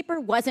newspaper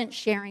wasn't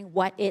sharing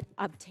what it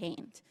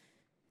obtained.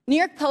 New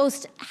York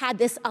Post had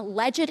this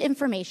alleged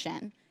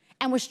information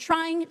and was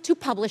trying to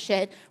publish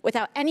it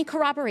without any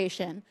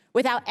corroboration,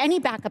 without any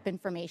backup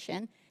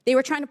information. They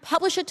were trying to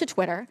publish it to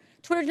Twitter.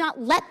 Twitter did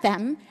not let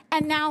them,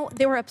 and now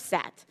they were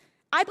upset.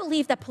 I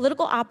believe that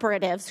political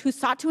operatives who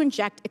sought to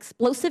inject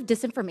explosive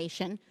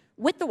disinformation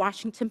with the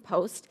Washington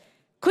Post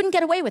couldn't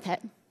get away with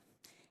it.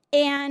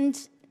 And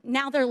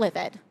now they're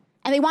livid.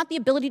 And they want the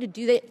ability to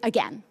do it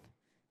again.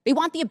 They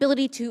want the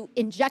ability to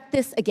inject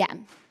this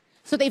again.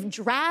 So they've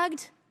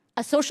dragged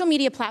a social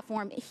media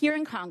platform here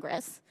in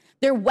Congress.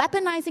 They're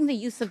weaponizing the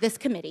use of this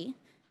committee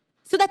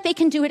so that they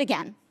can do it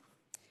again.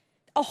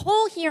 A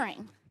whole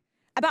hearing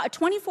about a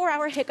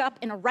 24-hour hiccup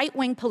in a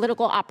right-wing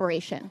political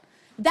operation.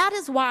 That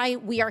is why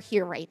we are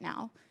here right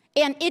now.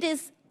 And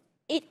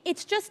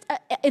it's just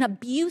an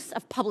abuse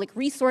of public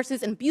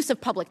resources, an abuse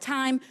of public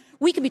time.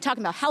 We could be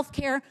talking about health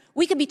care.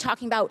 We could be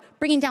talking about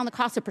bringing down the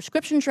cost of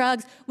prescription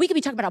drugs. We could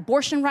be talking about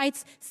abortion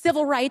rights,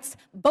 civil rights,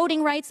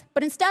 voting rights.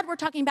 But instead, we're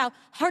talking about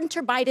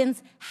Hunter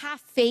Biden's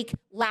half-fake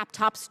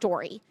laptop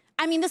story.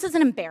 I mean, this is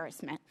an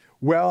embarrassment.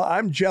 Well,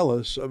 I'm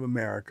jealous of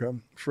America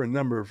for a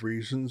number of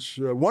reasons.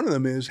 One of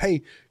them is,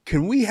 hey,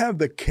 can we have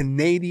the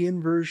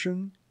Canadian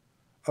version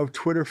of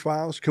Twitter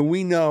files? Can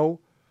we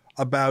know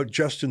about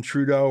Justin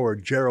Trudeau or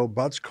Gerald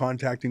Butts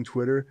contacting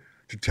Twitter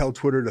to tell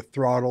Twitter to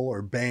throttle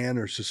or ban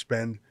or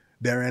suspend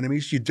their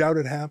enemies? You doubt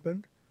it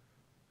happened?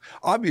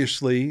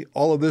 Obviously,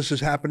 all of this is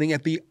happening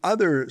at the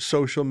other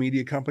social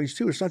media companies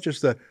too. It's not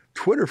just the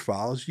Twitter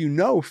files. You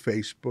know,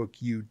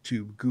 Facebook,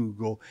 YouTube,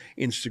 Google,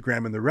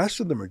 Instagram, and the rest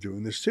of them are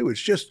doing this too.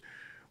 It's just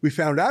we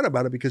found out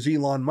about it because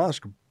Elon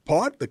Musk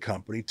bought the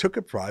company, took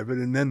it private,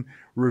 and then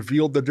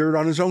revealed the dirt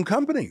on his own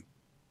company.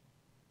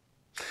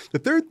 The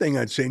third thing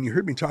I'd say, and you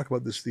heard me talk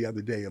about this the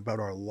other day, about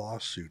our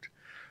lawsuit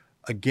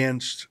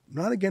against,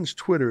 not against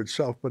Twitter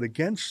itself, but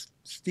against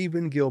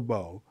Stephen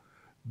Guilbeault,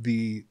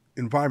 the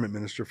environment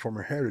minister,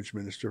 former heritage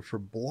minister, for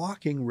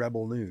blocking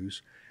Rebel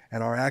News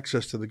and our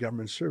access to the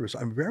government service.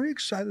 I'm very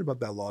excited about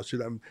that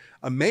lawsuit. I'm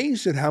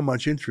amazed at how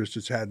much interest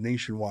it's had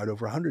nationwide.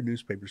 Over 100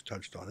 newspapers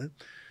touched on it.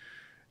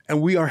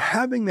 And we are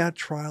having that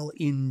trial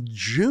in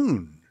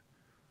June,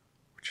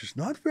 which is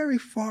not very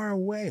far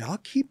away. I'll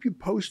keep you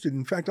posted.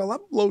 In fact, I'll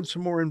upload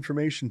some more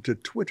information to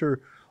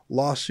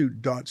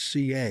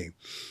twitterlawsuit.ca. I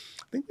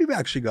think we've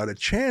actually got a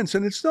chance,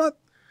 and it's not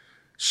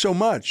so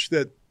much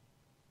that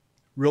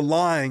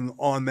relying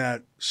on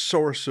that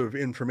source of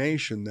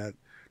information, that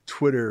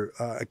Twitter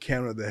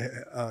account of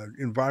the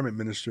environment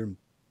minister,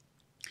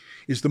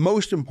 is the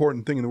most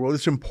important thing in the world.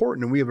 It's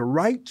important, and we have a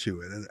right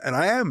to it. And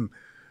I am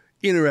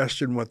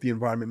interested in what the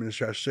environment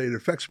minister has to say. It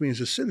affects me as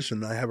a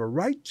citizen, and I have a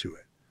right to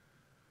it.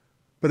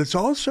 But it's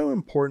also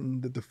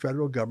important that the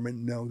federal government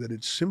know that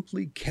it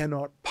simply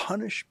cannot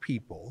punish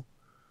people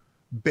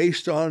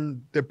based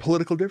on their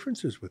political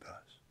differences with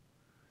us.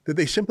 That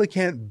they simply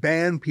can't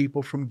ban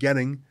people from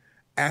getting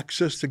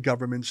access to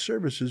government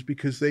services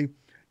because they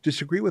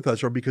disagree with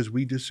us or because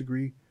we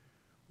disagree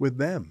with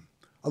them.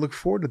 I look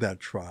forward to that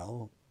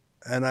trial,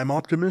 and I'm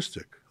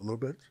optimistic, a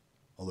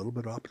little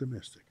bit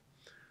optimistic.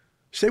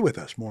 Stay with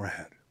us, more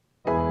ahead.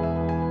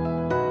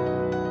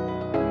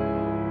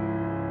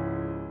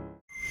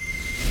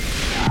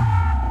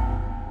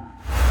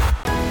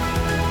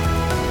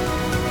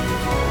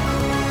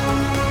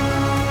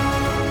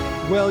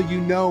 Well,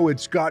 you know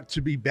it's got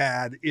to be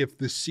bad if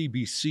the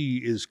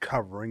CBC is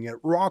covering it.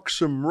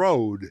 Roxham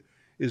Road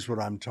is what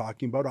I'm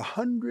talking about.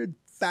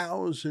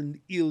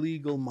 100,000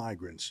 illegal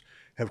migrants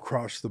have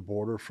crossed the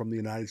border from the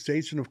United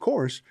States. And of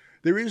course,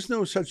 there is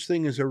no such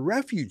thing as a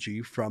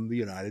refugee from the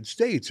United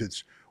States.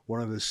 It's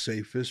one of the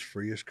safest,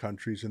 freest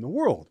countries in the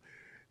world.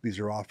 These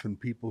are often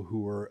people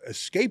who are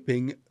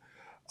escaping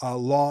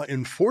law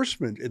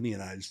enforcement in the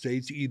United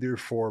States, either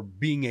for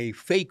being a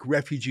fake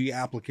refugee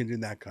applicant in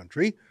that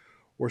country,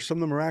 or some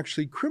of them are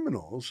actually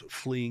criminals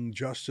fleeing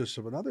justice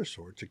of another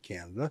sort to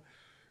Canada.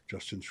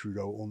 Justin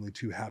Trudeau only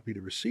too happy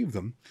to receive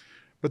them.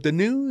 But the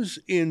news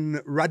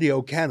in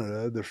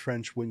Radio-Canada, the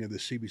French wing of the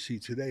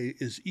CBC today,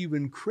 is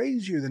even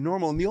crazier than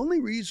normal. And the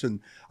only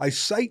reason I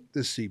cite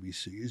the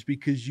CBC is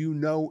because you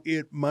know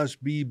it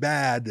must be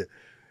bad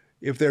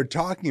if they're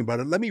talking about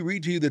it. Let me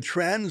read to you the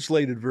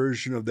translated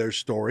version of their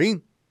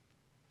story.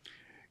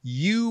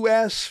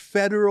 U.S.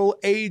 federal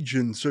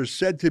agents are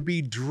said to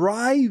be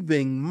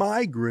driving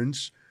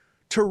migrants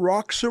to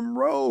Roxham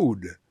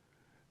Road.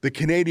 The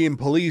Canadian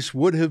police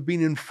would have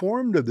been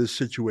informed of this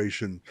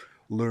situation,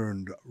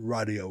 learned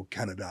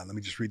Radio-Canada. Let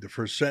me just read the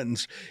first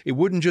sentence. It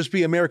wouldn't just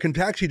be American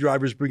taxi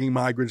drivers bringing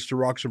migrants to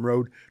Roxham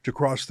Road to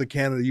cross the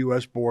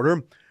Canada-U.S.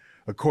 border.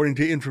 According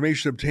to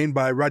information obtained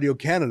by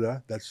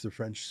Radio-Canada, that's the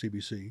French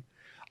CBC,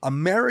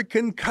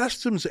 American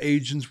customs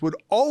agents would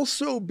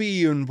also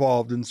be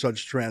involved in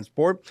such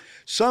transport.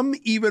 Some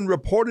even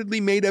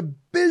reportedly made a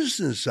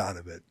business out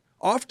of it,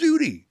 off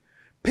duty,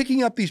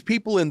 picking up these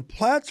people in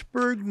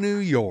Plattsburgh, New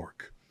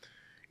York.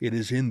 It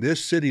is in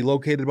this city,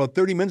 located about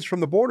 30 minutes from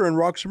the border in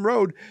Roxham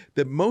Road,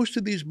 that most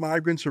of these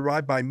migrants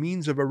arrive by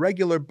means of a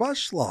regular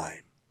bus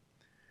line.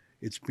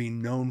 It's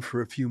been known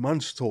for a few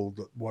months, told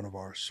one of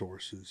our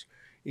sources.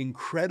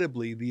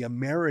 Incredibly, the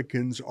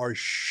Americans are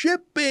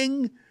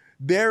shipping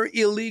their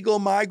illegal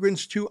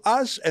migrants to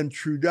us, and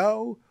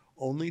Trudeau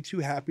only too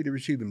happy to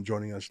receive them.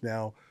 Joining us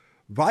now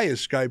via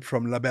Skype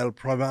from La Belle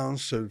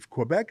Province of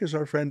Quebec is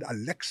our friend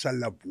Alexa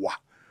Lavoie.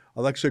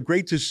 Alexa,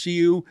 great to see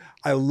you.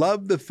 I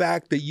love the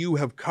fact that you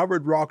have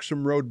covered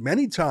Roxham Road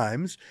many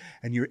times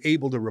and you're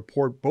able to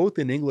report both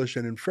in English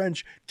and in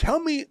French.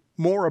 Tell me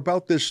more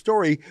about this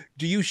story.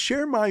 Do you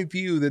share my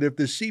view that if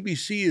the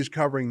CBC is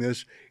covering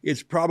this,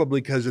 it's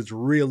probably because it's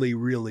really,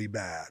 really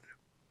bad?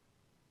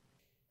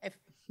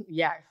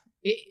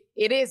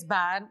 It is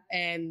bad.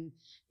 And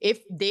if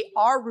they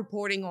are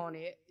reporting on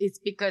it, it's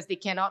because they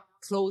cannot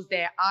close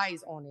their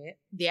eyes on it.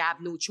 They have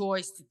no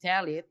choice to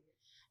tell it.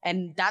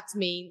 And that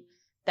means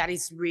that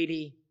is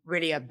really,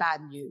 really a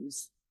bad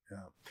news. Yeah.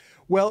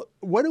 Well,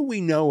 what do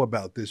we know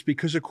about this?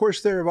 Because, of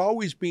course, there have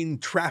always been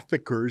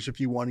traffickers, if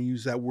you want to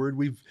use that word.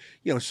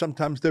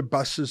 Sometimes they're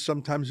buses,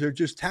 sometimes they're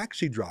just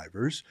taxi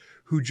drivers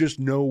who just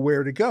know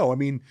where to go. I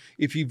mean,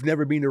 if you've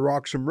never been to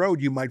Roxham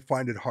Road, you might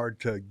find it hard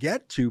to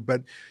get to.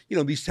 But,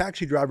 these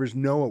taxi drivers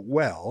know it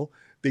well.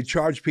 They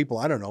charge people,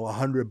 I don't know,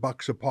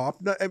 $100 a pop.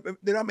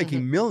 They're not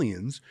making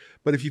millions,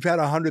 but if you've had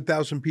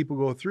 100,000 people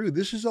go through,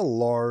 this is a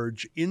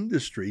large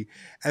industry.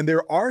 And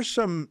there are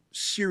some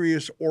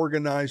serious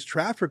organized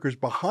traffickers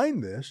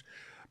behind this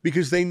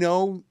because they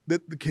know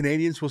that the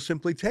Canadians will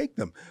simply take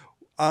them.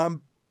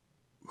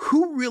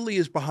 Who really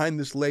is behind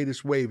this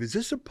latest wave? Is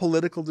this a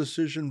political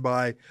decision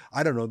by,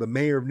 I don't know, the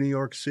mayor of New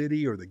York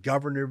City or the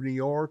governor of New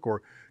York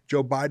or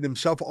Joe Biden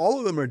himself? All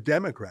of them are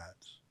Democrats.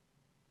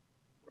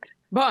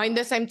 But in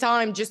the same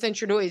time, Justin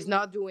Trudeau is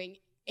not doing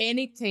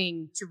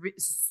anything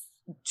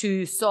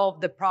to solve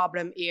the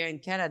problem here in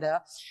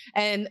Canada.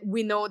 And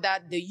we know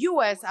that the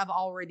US have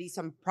already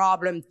some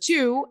problem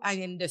too, and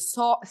in the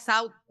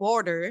south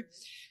border.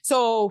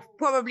 So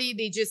probably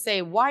they just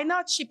say, why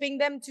not shipping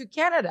them to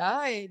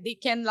Canada? They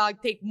can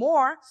like take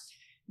more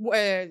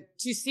to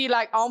see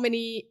like how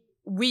many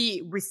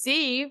we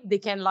receive. They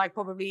can like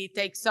probably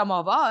take some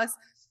of us.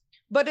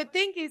 But the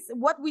thing is,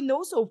 what we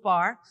know so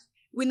far,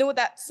 we know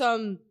that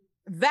some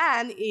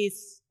van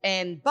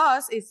and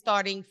bus is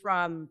starting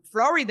from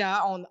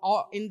Florida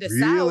in the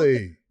south,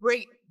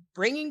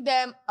 bringing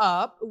them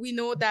up. We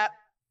know that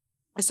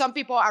some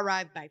people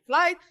arrive by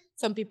flight,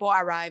 some people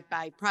arrive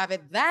by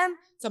private van,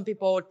 some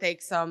people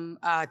take some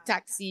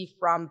taxi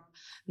from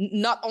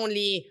not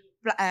only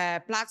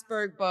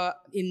Plattsburgh, but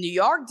in New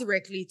York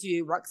directly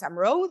to Roxham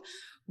Road.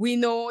 We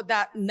know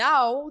that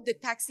now the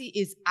taxi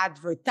is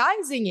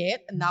advertising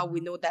it. Now we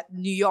know that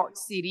New York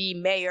City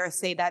mayor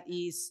say that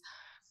is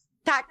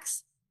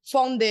tax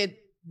funded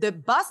the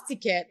bus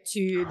ticket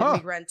to the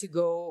migrant to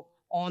go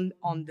on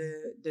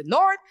the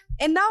north.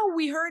 And now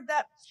we heard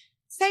that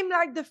same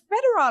like the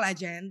federal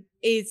agent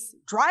is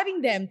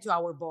driving them to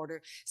our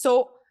border.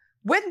 So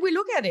when we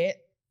look at it,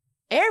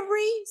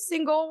 every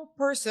single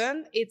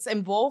person it's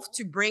involved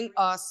to bring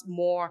us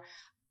more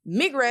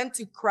migrants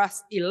to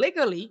cross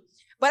illegally.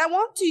 But I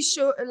want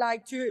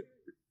to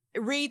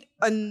read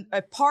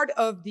a part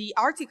of the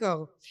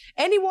article.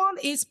 Anyone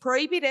is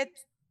prohibited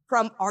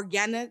from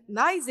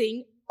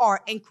organizing or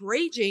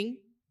encouraging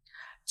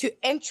to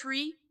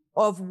entry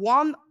of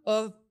one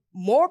of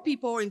more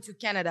people into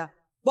Canada.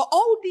 But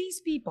all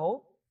these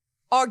people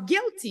are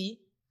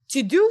guilty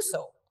to do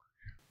so.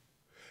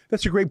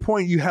 That's a great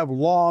point. You have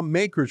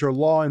lawmakers or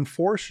law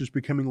enforcers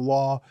becoming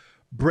law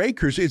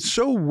breakers. It's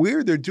so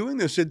weird they're doing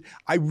this. And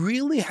I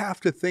really have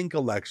to think,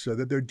 Alexa,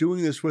 that they're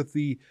doing this with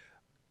the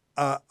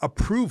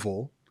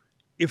approval,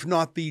 if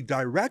not the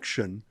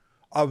direction,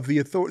 of the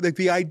authority. Like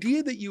the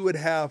idea that you would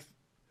have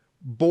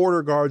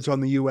border guards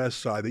on the U.S.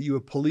 side, that you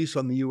have police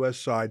on the U.S.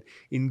 side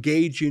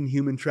engage in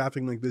human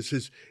trafficking like this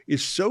is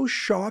so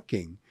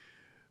shocking.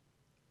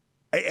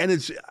 And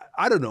it's,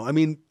 I don't know. I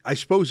mean, I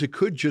suppose it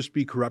could just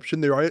be corruption.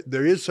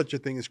 There is such a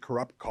thing as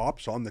corrupt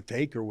cops on the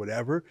take or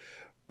whatever.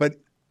 But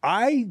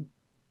I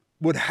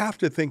would have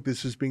to think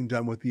this is being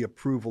done with the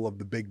approval of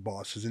the big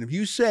bosses. And if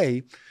you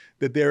say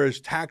that there is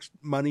tax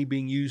money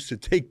being used to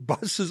take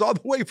buses all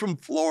the way from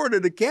Florida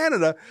to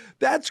Canada,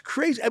 that's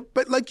crazy.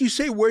 But like you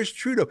say, where's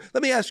Trudeau?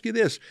 Let me ask you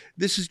this.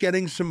 This is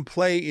getting some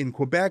play in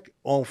Quebec,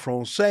 en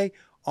français,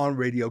 on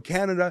Radio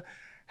Canada.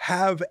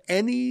 Have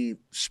any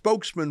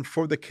spokesman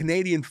for the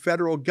Canadian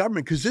federal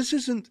government? Because this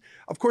isn't,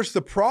 of course,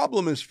 the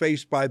problem is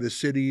faced by the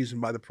cities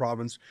and by the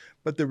province,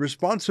 but the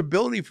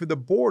responsibility for the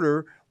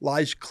border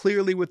lies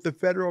clearly with the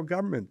federal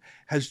government.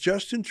 Has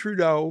Justin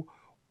Trudeau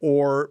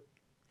or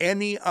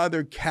any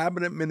other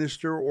cabinet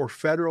minister or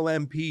federal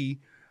MP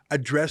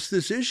addressed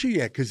this issue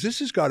yet? Because this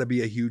has got to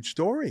be a huge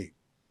story.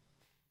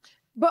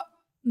 But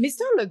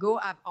Mr.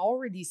 Legault have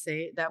already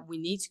said that we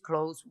need to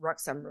close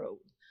Roxham Road.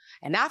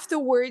 And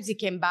afterwards, he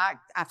came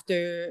back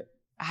after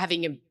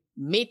having a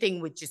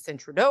meeting with Justin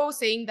Trudeau,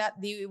 saying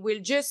that they will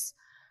just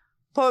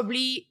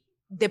probably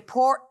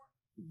deport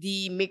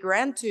the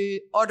migrant to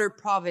other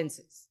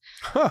provinces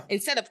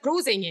instead of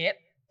closing it.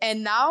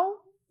 And now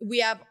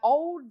we have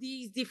all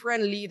these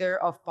different leaders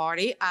of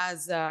party,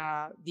 as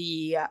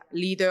the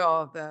leader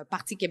of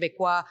Parti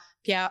Québécois,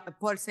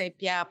 Paul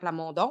Saint-Pierre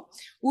Plamondon,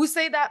 who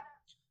say that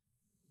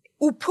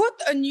who put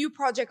a new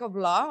project of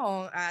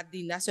law at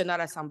the National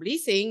Assembly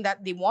saying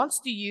that they want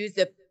to use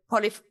the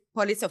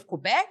police of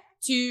Quebec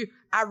to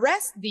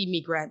arrest the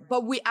migrant.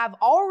 But we have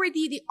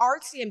already the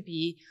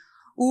RCMP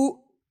who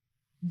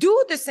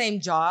do the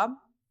same job.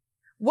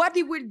 What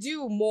they will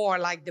do more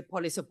like the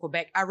police of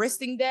Quebec,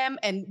 arresting them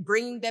and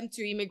bringing them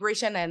to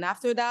immigration, and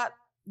after that,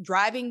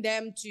 driving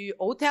them to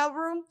hotel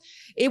room.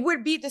 It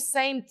would be the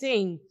same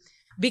thing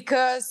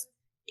because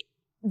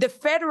the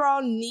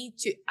federal need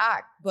to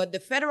act, but the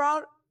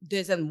federal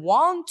doesn't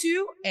want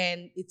to,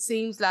 and it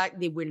seems like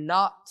they will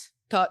not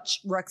touch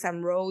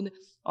Roxham Road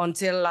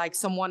until like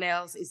someone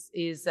else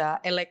is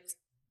elected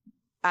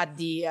at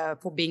the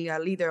for being a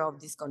leader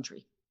of this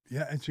country.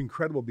 Yeah, it's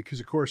incredible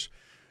because, of course,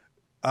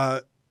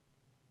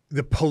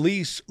 the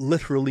police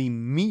literally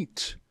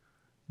meet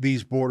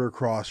these border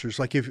crossers.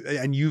 Like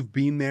and you've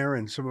been there,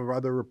 and some of our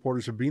other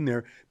reporters have been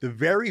there. The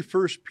very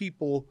first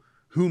people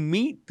who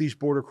meet these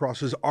border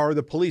crossers are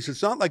the police.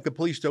 It's not like the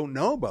police don't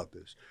know about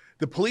this.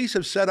 The police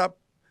have set up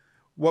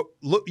what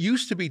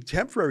used to be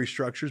temporary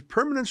structures,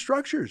 permanent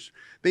structures.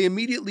 They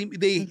immediately,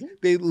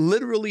 they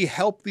literally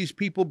help these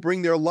people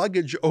bring their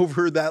luggage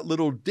over that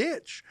little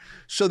ditch.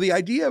 So the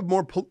idea of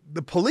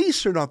the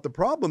police are not the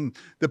problem.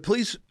 The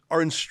police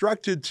are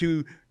instructed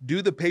to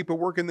do the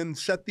paperwork and then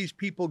let these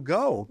people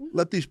go.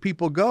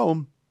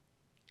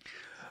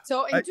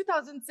 So in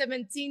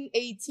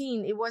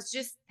 2017-18, it was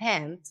just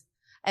tent.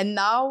 And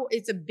now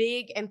it's a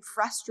big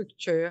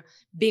infrastructure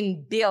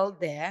being built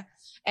there.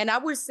 And I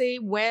would say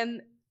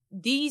when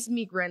these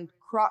migrants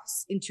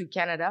cross into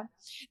Canada,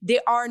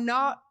 they are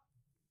not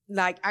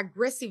like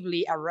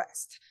aggressively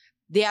arrested.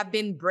 they have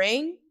been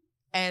bring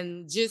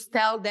and just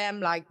tell them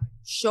like,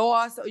 show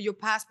us your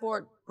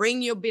passport,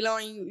 bring your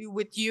belonging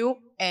with you,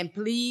 and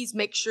please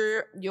make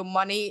sure your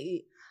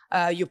money,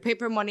 your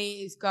paper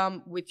money is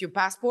come with your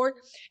passport.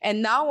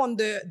 And now on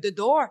the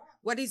door,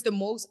 what is the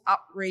most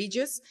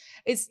outrageous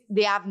is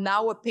they have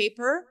now a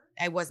paper.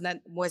 I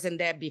wasn't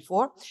there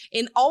before,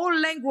 in all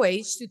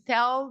language to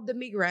tell the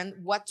migrant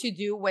what to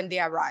do when they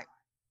arrive.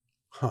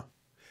 Huh.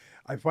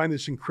 I find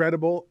this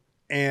incredible,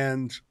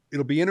 and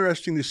it'll be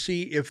interesting to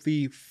see if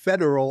the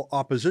federal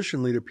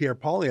opposition leader, Pierre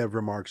Poilievre,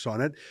 remarks on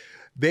it.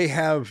 They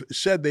have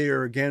said they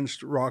are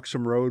against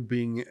Roxham Road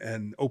being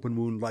an open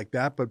wound like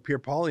that, but Pierre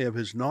Poilievre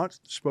has not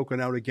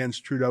spoken out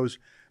against Trudeau's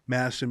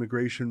mass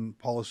immigration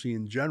policy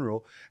in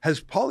general.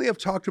 Has Poilievre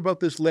talked about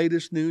this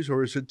latest news,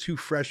 or is it too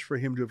fresh for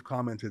him to have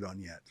commented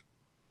on yet?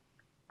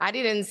 I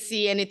didn't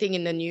see anything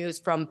in the news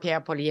from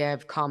Pierre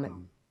Poilievre comment.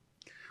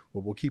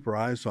 Well, we'll keep our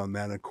eyes on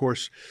that. And of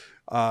course,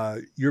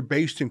 you're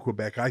based in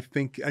Quebec, I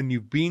think, and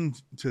you've been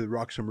to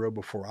Roxham Road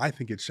before. I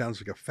think it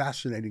sounds like a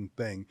fascinating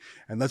thing.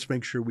 And let's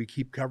make sure we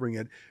keep covering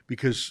it,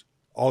 because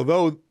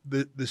although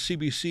the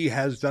CBC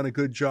has done a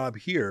good job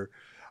here,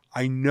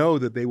 I know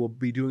that they will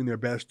be doing their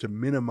best to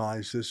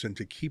minimize this and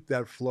to keep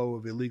that flow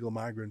of illegal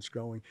migrants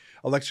going.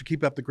 Alexa,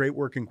 keep up the great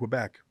work in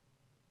Quebec.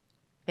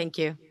 Thank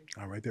you.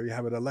 All right, there you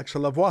have it. Alexa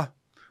Lavoie,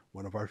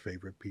 one of our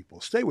favorite people.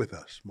 Stay with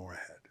us. More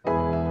ahead.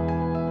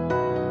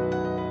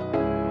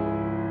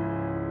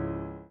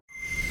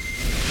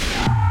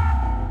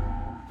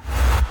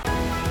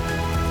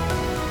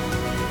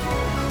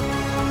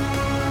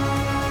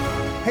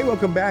 Hey,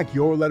 welcome back.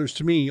 Your letters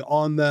to me.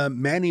 On the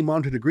Manny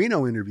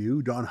Montenegrino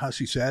interview, Don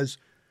Hussey says,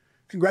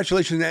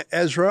 congratulations,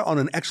 Ezra, on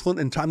an excellent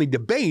and timely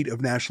debate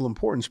of national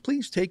importance.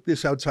 Please take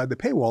this outside the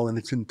paywall in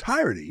its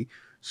entirety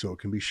so it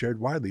can be shared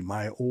widely.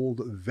 My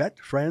old vet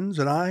friends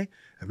and I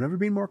have never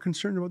been more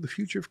concerned about the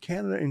future of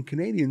Canada and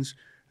Canadians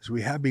as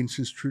we have been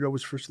since Trudeau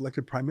was first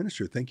elected Prime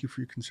Minister. Thank you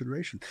for your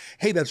consideration.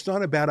 Hey, that's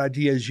not a bad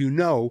idea. As you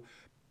know,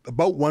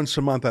 about once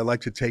a month, I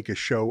like to take a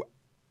show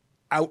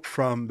out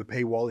from the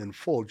paywall in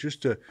full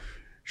just to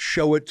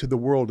show it to the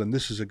world, and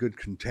this is a good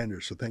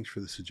contender, so thanks for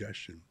the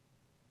suggestion.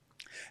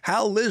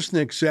 Hal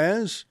Lisnick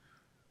says,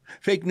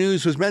 fake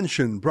news was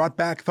mentioned, brought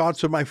back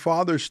thoughts of my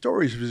father's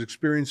stories of his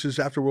experiences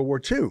after World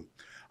War II.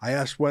 I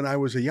asked when I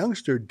was a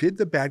youngster, did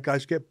the bad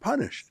guys get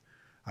punished?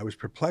 I was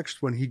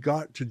perplexed when he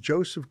got to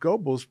Joseph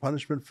Goebbels'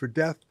 punishment for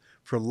death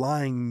for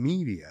lying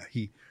media.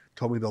 He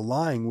told me the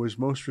lying was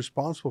most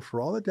responsible for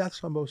all the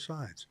deaths on both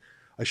sides.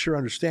 I sure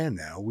understand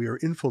now. We are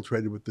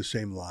infiltrated with the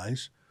same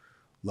lies.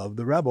 Love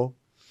the rebel.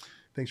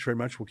 Thanks very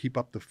much. We'll keep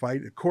up the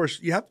fight. Of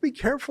course, you have to be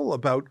careful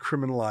about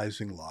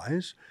criminalizing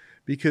lies,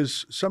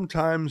 because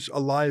sometimes a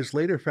lie is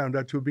later found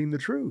out to have been the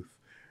truth.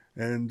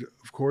 And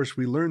of course,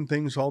 we learn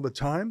things all the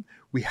time.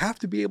 We have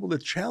to be able to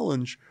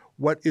challenge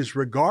what is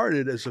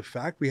regarded as a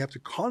fact. We have to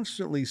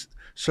constantly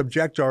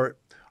subject our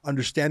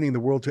understanding of the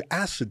world to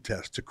acid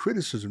tests, to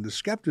criticism, to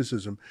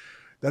skepticism.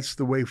 That's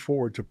the way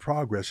forward to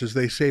progress. As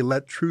they say,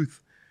 let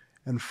truth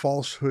and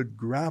falsehood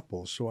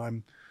grapple. So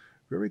I'm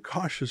very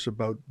cautious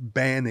about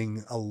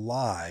banning a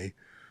lie.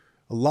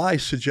 A lie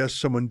suggests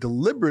someone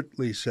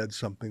deliberately said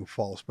something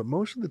false, but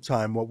most of the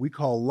time what we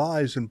call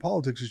lies in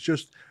politics is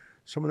just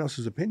someone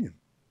else's opinion.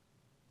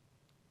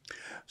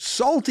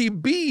 Salty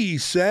B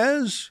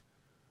says,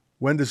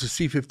 when does the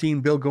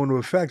C-15 bill go into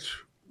effect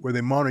where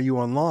they monitor you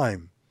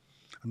online?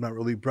 I'm not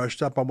really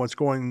brushed up on what's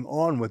going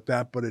on with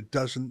that, but it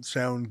doesn't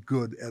sound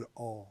good at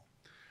all.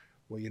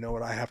 Well, you know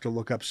what? I have to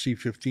look up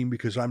C-15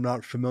 because I'm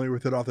not familiar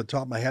with it off the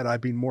top of my head.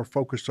 I've been more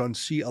focused on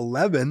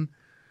C-11,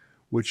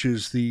 which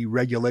is the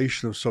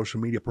regulation of social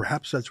media.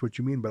 Perhaps that's what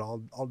you mean, but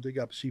I'll dig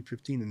up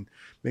C-15 and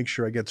make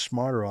sure I get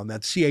smarter on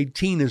that.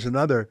 C-18 is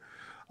another.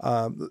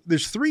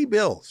 There's 3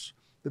 bills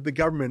that the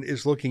government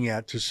is looking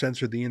at to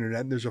censor the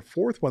internet, and there's a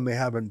 4th one they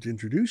haven't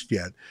introduced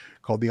yet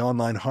called the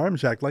Online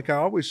Harms Act. Like I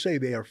always say,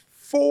 they are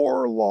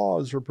 4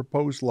 laws or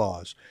proposed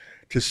laws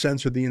to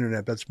censor the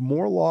internet. That's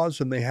more laws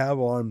than they have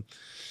on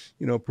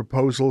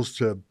proposals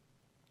to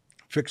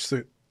fix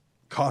the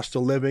cost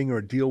of living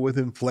or deal with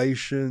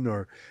inflation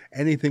or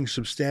anything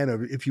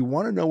substantive. If you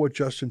want to know what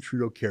Justin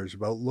Trudeau cares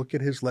about, look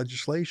at his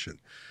legislation.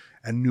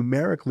 And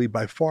numerically,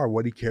 by far,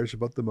 what he cares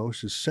about the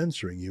most is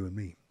censoring you and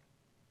me.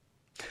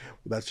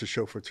 Well, that's the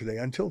show for today.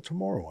 Until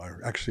tomorrow,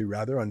 or actually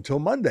rather, until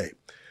Monday.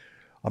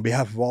 On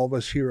behalf of all of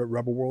us here at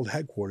Rebel World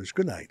Headquarters,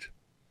 good night,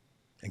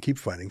 and keep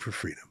fighting for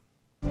freedom.